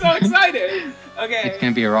side! I'm so excited! Okay. It's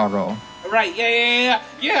gonna be a raw roll. Right, yeah,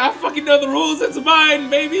 I fucking know the rules, it's mine,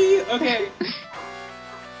 baby! Okay.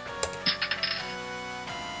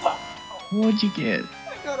 What'd you get?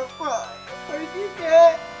 I got a 5. What did you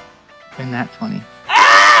get? In that 20.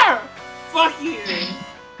 Ah! Fuck you!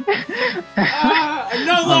 I'm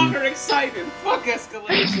no longer excited. Fuck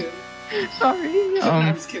escalation. Sorry.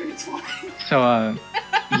 I'm just kidding, it's fine. So,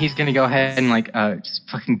 he's gonna go ahead and, like, just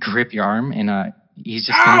fucking grip your arm, and, he's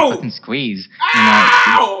just gonna fucking squeeze,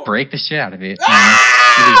 and, break the shit out of it.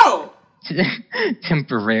 Ow! It is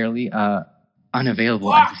temporarily,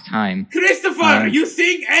 unavailable at this time. Christopher, are you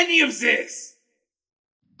seeing any of this?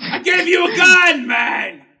 I gave you a gun,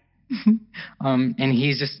 man! And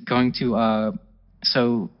he's just going to,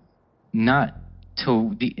 so, not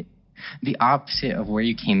to the opposite of where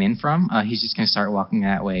you came in from, he's just going to start walking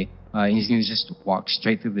that way. He's going to just walk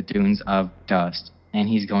straight through the dunes of dust, and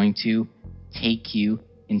he's going to take you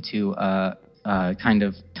into a kind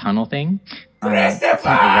of tunnel thing.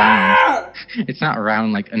 It's not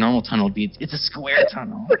round like a normal tunnel would be. It's a square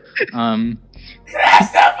tunnel.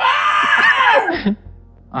 Christopher!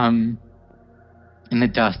 And the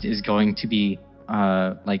dust is going to be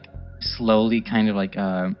like slowly kind of like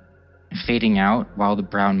fading out while the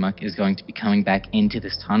brown muck is going to be coming back into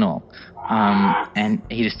this tunnel. And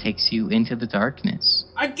he just takes you into the darkness.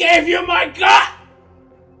 I gave you my gun!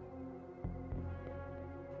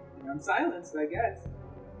 I'm silenced, I guess.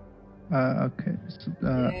 Okay. So,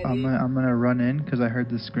 I'm gonna run in because I heard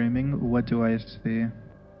the screaming. What do I see?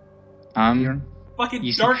 Fucking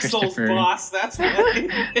you Dark Souls boss. That's what.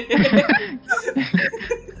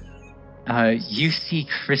 You see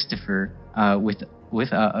Christopher with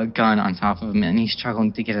a gun on top of him, and he's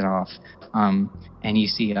struggling to get it off. And you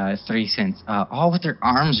see 3 cents, all with their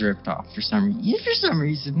arms ripped off for some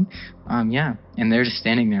reason. Yeah, and they're just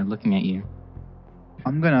standing there looking at you.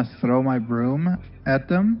 I'm gonna throw my broom at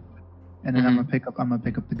them, and then I'm gonna pick up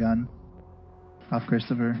the gun off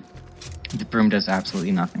Christopher. The broom does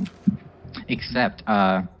absolutely nothing, except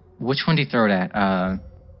which one do you throw it at?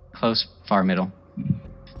 Close, far, middle.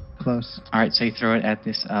 Close. All right, so you throw it at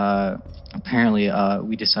this. Apparently,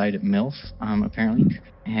 we decided MILF. Apparently,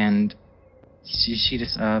 and she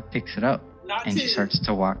just picks it up she starts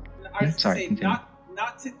to walk. Sorry,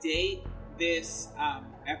 not to date this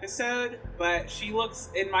episode, but she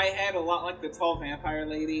looks in my head a lot like the tall vampire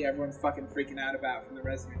lady everyone's fucking freaking out about from the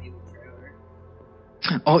Resident Evil trailer.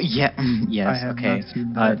 Oh yeah, yes, okay. Not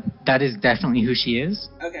seen that. That is definitely who she is.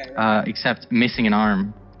 Okay. Right. Except missing an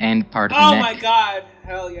arm and part of the Oh neck. my god!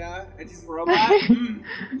 Hell yeah! It's just robot.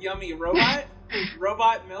 Yummy robot.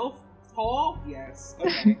 Robot MILF. Tall? Yes.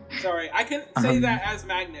 Okay. Sorry, I couldn't say that as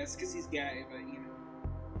Magnus because he's gay, but you know.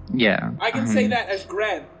 Yeah. I can say that as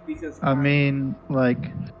Greb because. I mean,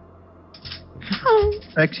 like,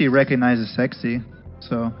 sexy recognizes sexy,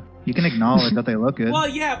 so you can acknowledge that they look good. Well,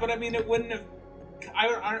 yeah, but I mean, it wouldn't have.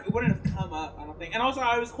 It wouldn't have come up. I don't think. And also,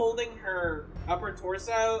 I was holding her upper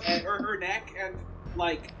torso or her neck and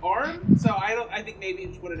like arm, so I think maybe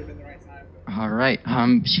it wouldn't have been the right time. All right.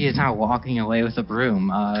 She is now walking away with a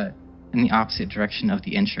broom. In the opposite direction of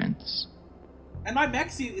the entrance. And my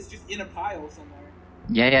mech suit is just in a pile somewhere.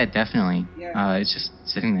 Yeah, definitely. Yeah. It's just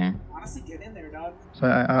sitting there. Honestly, get in there, dog. So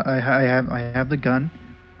I have the gun.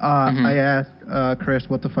 I asked Chris,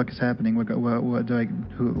 "What the fuck is happening? What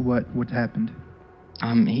happened?"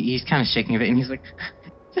 He's kind of shaking a bit, and he's like,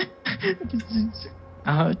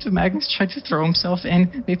 Magnus tried to throw himself,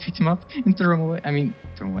 and they picked him up and threw him away.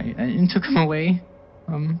 And took him away.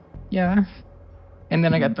 Yeah. And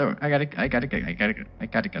then I got a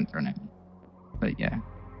gun thrown at me. But yeah.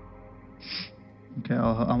 Okay,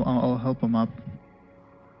 I'll help him up.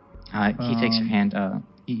 He takes your hand.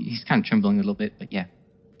 He's kind of trembling a little bit, but yeah.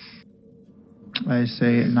 I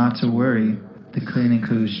say not to worry. The cleaning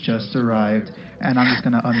crew's just arrived, and I'm just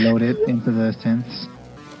gonna unload it into the synths.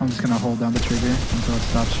 I'm just gonna hold down the trigger until it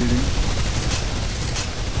stops shooting.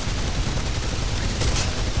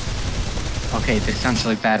 Okay, this sounds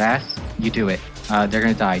really badass. You do it. They're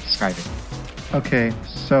gonna die. Describe it. Okay,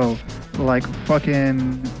 so like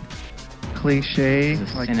fucking cliche,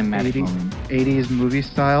 like cinematic 80s movie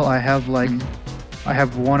style. I have I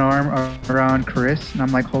have one arm around Chris, and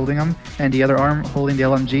I'm like holding him, and the other arm holding the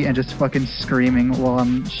LMG, and just fucking screaming while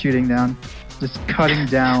I'm shooting down, just cutting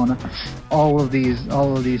down all of these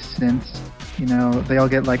synths. You know, they all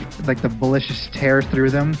get like the bullets just tear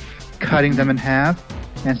through them, cutting them in half.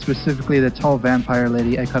 And specifically the tall vampire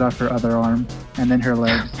lady, I cut off her other arm and then her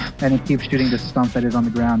legs, and it keeps shooting the stump that is on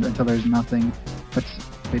the ground until there's nothing but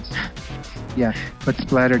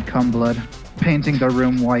splattered cum blood, painting the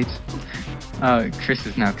room white. Chris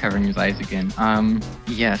is now covering his eyes again.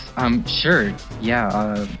 Yes, sure,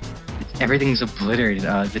 yeah, everything's obliterated.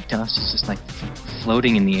 The dust is just like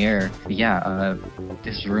floating in the air. Yeah,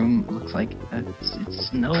 this room looks like it's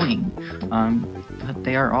snowing. But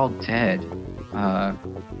they are all dead.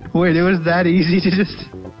 Wait, it was that easy to just...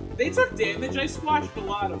 They took damage. I squashed a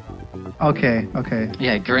lot of them. Okay.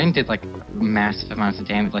 Yeah, Grin did like massive amounts of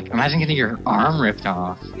damage. Like, imagine getting your arm ripped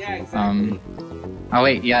off. Yeah, exactly. Oh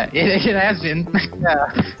wait, yeah, it has been.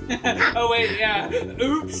 Yeah. Oh wait, yeah.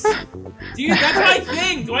 Oops. Dude, that's my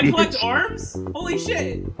thing. Do I collect arms? Holy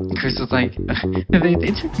shit. Chris was like,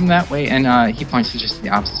 they took him that way, and he points to just the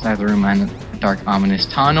opposite side of the room and a dark, ominous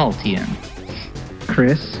tunnel to him.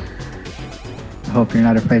 Chris, I hope you're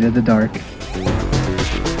not afraid of the dark.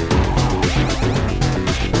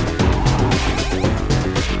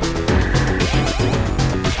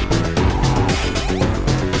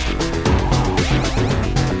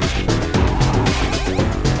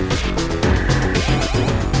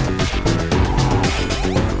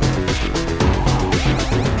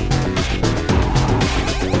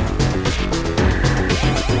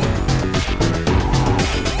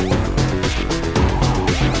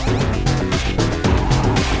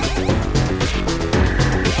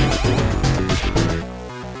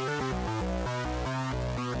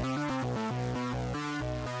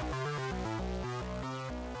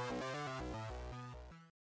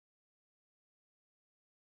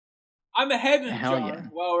 I'm ahead of the Hell jar yeah.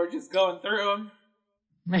 while we're just going through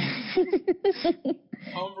them.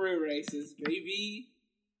 Homebrew races, baby.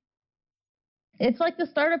 It's like the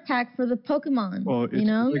starter pack for the Pokemon. Well, you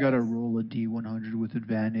know? I gotta roll a D100 with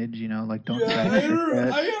advantage, you know, like don't Yeah, fact check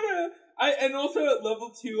that. and also at level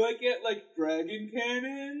 2 I get like dragon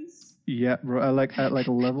cannons. Yeah, bro, at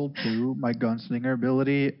level 2, my gunslinger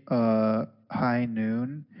ability, high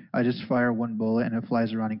noon, I just fire one bullet and it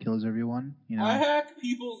flies around and kills everyone, you know. I hack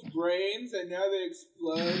people's brains and now they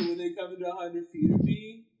explode when they come into 100 feet of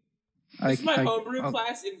me. This is my homebrew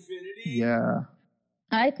class Infinity. Yeah.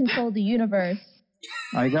 I control the universe.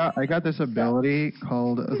 I got this ability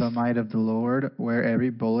called the Might of the Lord, where every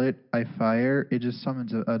bullet I fire, it just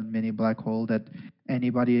summons a mini black hole that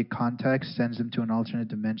anybody it contacts sends them to an alternate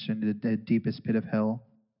dimension, the deepest pit of hell.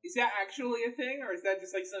 Is that actually a thing, or is that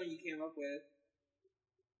just like something you came up with?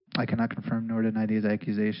 I cannot confirm nor deny these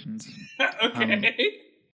accusations. Okay.